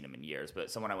haven't seen him in years, but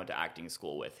someone I went to acting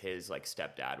school with, his like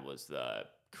stepdad was the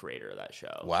creator of that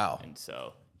show. Wow. And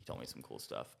so he told me some cool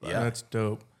stuff. But Yeah, that's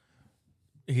dope.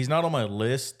 He's not on my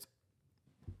list,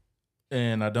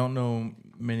 and I don't know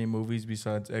many movies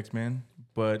besides X-Men,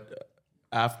 but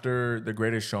after The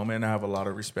Greatest Showman, I have a lot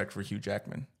of respect for Hugh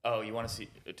Jackman. Oh, you want to see?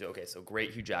 Okay, so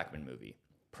great Hugh Jackman movie,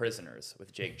 Prisoners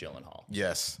with Jake Gyllenhaal.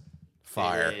 Yes.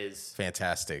 Fire. It is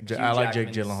Fantastic. I like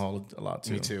Jake Jackman's- Gyllenhaal a lot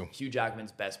too. Me too. Hugh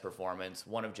Jackman's best performance,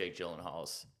 one of Jake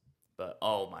Gyllenhaal's. But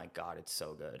oh my God, it's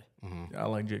so good. I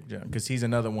like Jake Gyllenhaal because he's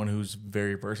another one who's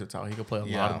very versatile. He can play a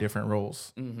lot of different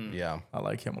roles. Yeah. I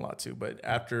like him a lot too. But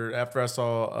after I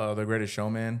saw The Greatest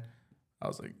Showman, I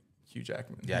was like, Hugh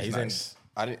Jackman. Yeah, he's nice.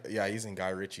 he's in Guy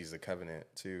Ritchie's The Covenant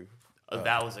too.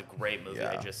 That was a great movie.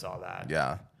 yeah. I just saw that.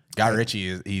 Yeah. Guy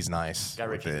Ritchie he's nice. Guy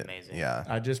with Ritchie's it. amazing. Yeah.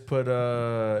 I just put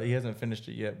he hasn't finished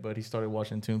it yet, but he started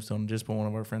watching Tombstone. Just put one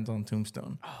of our friends on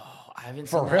Tombstone. Oh, I haven't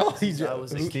For seen real? that since I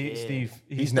was a kid. Steve,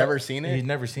 He's never seen it? He's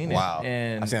never seen it. Wow.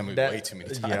 And I've seen that movie way too many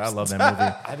times. Yeah, I love that movie.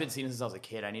 I haven't seen it since I was a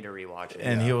kid. I need to rewatch it.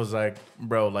 And he was like,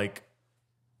 bro, like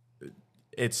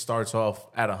it starts off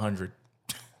at 100.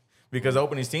 Because the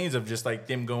opening scenes of just like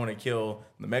them going to kill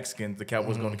the Mexicans, the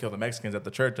Cowboys going to kill the Mexicans at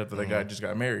the church after the guy just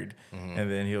got married.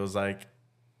 And then he was like,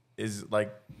 is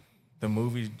like the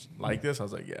movie like this? I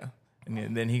was like, yeah.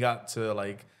 And then he got to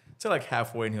like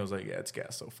halfway and he was like, yeah, it's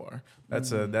gas so far.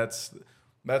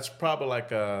 That's probably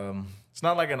like it's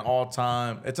not like an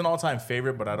all-time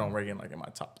favorite, but I don't rank it like in my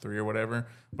top 3 or whatever.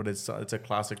 But it's a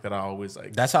classic that I always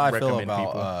like. That's how I feel recommend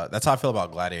people. about that's how I feel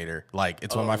about Gladiator. Like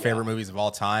it's one of my favorite movies of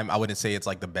all time. I wouldn't say it's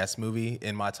like the best movie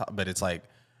in my top, but it's like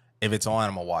if it's on,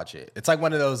 I'm gonna watch it. It's like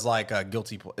one of those like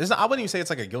guilty. I wouldn't even say it's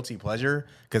like a guilty pleasure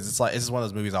because it's like this is one of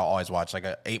those movies I'll always watch. Like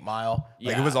a 8 Mile.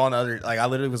 Like it was on like I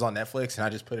literally was on Netflix and I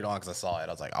just put it on because I saw it.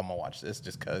 I was like I'm gonna watch this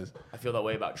just because. I feel that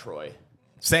way about Troy.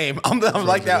 Same. I'm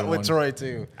like that with one. Troy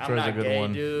too. I'm Troy's a not good gay,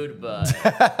 one. dude, but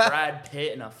Brad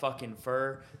Pitt in a fucking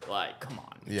fur, like, come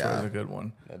on. Yeah, Troy's a good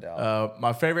one. No doubt.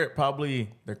 My favorite, probably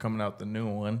they're coming out the new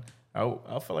one. I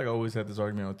feel like I always had this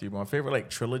argument with you, but my favorite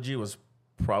like trilogy was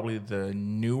probably the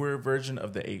newer version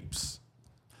of the Apes.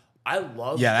 I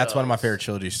love. Yeah, that's one of my those. favorite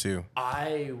trilogies too.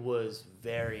 I was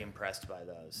very impressed by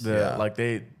those.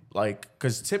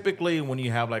 Because typically when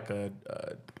you have like a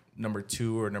number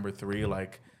 2 or number 3,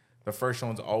 like the first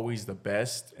one's always the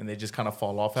best, and they just kind of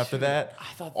fall off after that.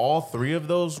 I thought all 3 of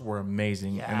those were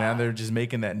amazing, and now they're just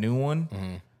making that new one.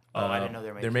 Oh, I didn't know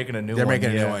They're making a new They're one.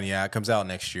 making a yeah. new one. Yeah, it comes out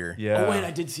next year. Yeah. Oh wait,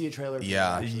 I did see a trailer. For Yeah.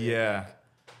 that, actually. Yeah.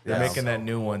 They're Yeah. making that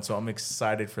new one, so I'm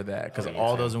excited for that because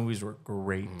all those movies were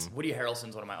great. Woody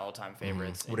Harrelson's one of my all-time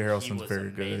favorites. and Woody Harrelson's he was very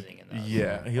good. amazing in those.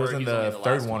 Yeah, he Or was in he's only the in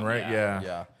third last one, right?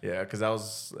 Yeah. Yeah, because that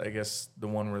was, I guess, the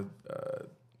one where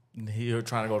he was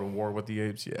trying to go to war with the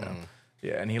apes. Yeah,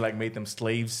 yeah, and he like made them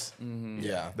slaves.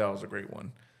 Yeah. That was a great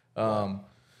one.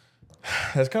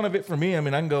 That's kind of it for me. I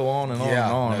mean, I can go on and on Yeah,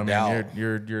 and on. no I mean, doubt.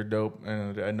 you're dope,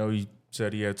 and I know you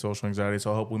said he had social anxiety,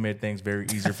 so I hope we made things very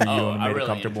easy for you Oh, and I made really it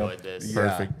comfortable. enjoyed this.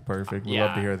 Perfect. We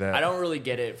love to hear that. I don't really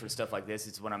get it for stuff like this.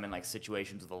 It's when I'm in like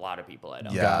situations with a lot of people I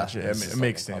don't. Yeah. Gotcha. It's It just,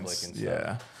 makes like, in public sense. and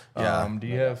stuff. Yeah. Yeah. Do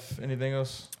you have anything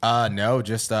else? No,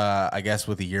 just I guess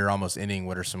with the year almost ending,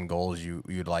 what are some goals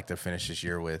you'd like to finish this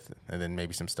year with, and then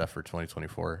maybe some stuff for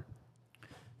 2024?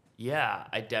 Yeah,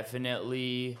 I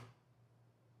definitely.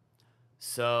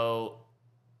 So,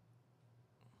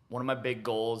 one of my big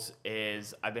goals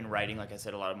is I've been writing, like I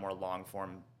said, a lot of more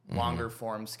longer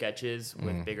form sketches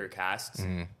with bigger casts.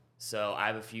 So I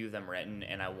have a few of them written,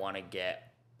 and I want to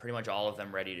get pretty much all of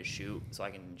them ready to shoot, so I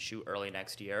can shoot early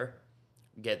next year,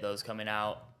 get those coming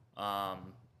out,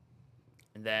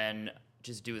 and then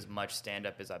just do as much stand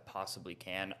up as I possibly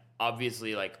can.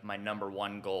 Obviously, like my number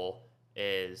one goal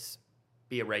is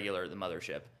be a regular at the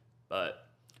mothership, but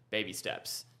baby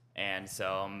steps. And so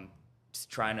I'm just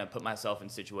trying to put myself in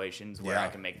situations where I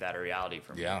can make that a reality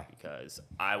for me, because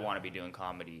I want to be doing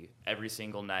comedy every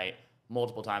single night,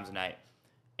 multiple times a night.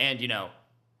 And, you know,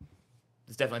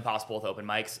 it's definitely possible with open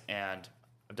mics, and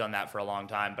I've done that for a long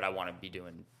time, but I want to be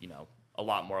doing, you know, a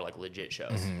lot more like legit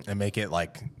shows. And make it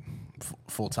like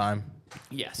full time?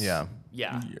 Yes. Yeah.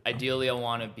 Yeah. Ideally, I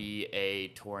want to be a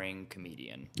touring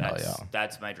comedian.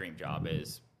 That's my dream job,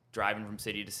 is driving from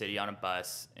city to city on a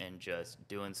bus and just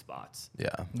doing spots. Yeah,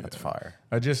 that's fire.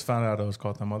 I just found out it was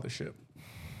called The Mothership.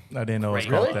 I didn't know it was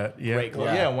Great called club. that. Yeah, Great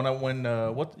club. yeah. When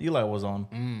what Eli was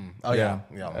on. Oh yeah.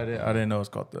 I didn't know it was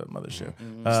called The Mothership.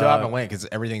 Still haven't went because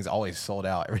everything's always sold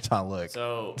out every time I look.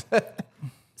 So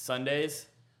Sundays,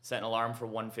 set an alarm for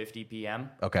 1:50 p.m.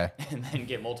 Okay. And then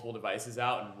get multiple devices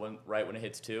out, and right when it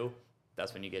hits 2,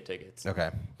 that's when you get tickets. Okay.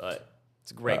 But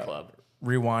it's a great club.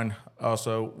 Rewind.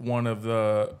 Also, one of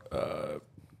the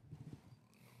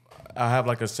I have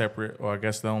like a separate, or I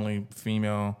guess the only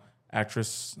female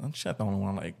actress. She's not the only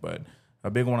one I like, but a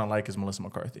big one I like is Melissa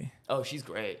McCarthy. Oh, she's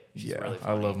great. She's really I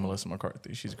funny. love Melissa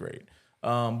McCarthy. She's great.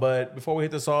 But before we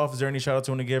hit this off, is there any shout outs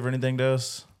you want to give or anything to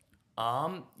us?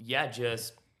 Yeah,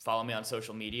 just follow me on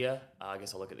social media. I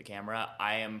guess I'll look at the camera.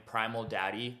 I am Primal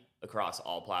Daddy across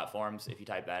all platforms. If you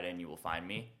type that in, you will find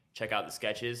me. Check out the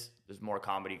sketches. There's more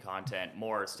comedy content,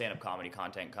 more stand-up comedy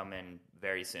content coming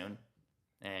very soon.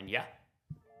 And yeah.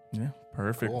 Yeah,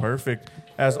 perfect.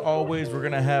 As always, we're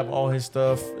going to have all his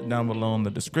stuff down below in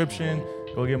the description.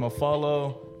 Go give him a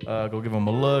follow. Go give him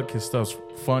a look. His stuff's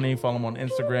funny. Follow him on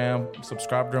Instagram.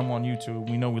 Subscribe to him on YouTube.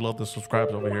 We know we love the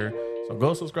subscribes over here. So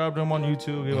go subscribe to him on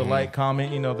YouTube. Give a like,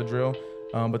 comment. You know the drill.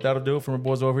 But that'll do it from our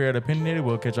boys over here at Opinionated.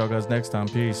 We'll catch y'all guys next time.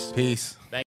 Peace. Peace.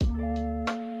 Thank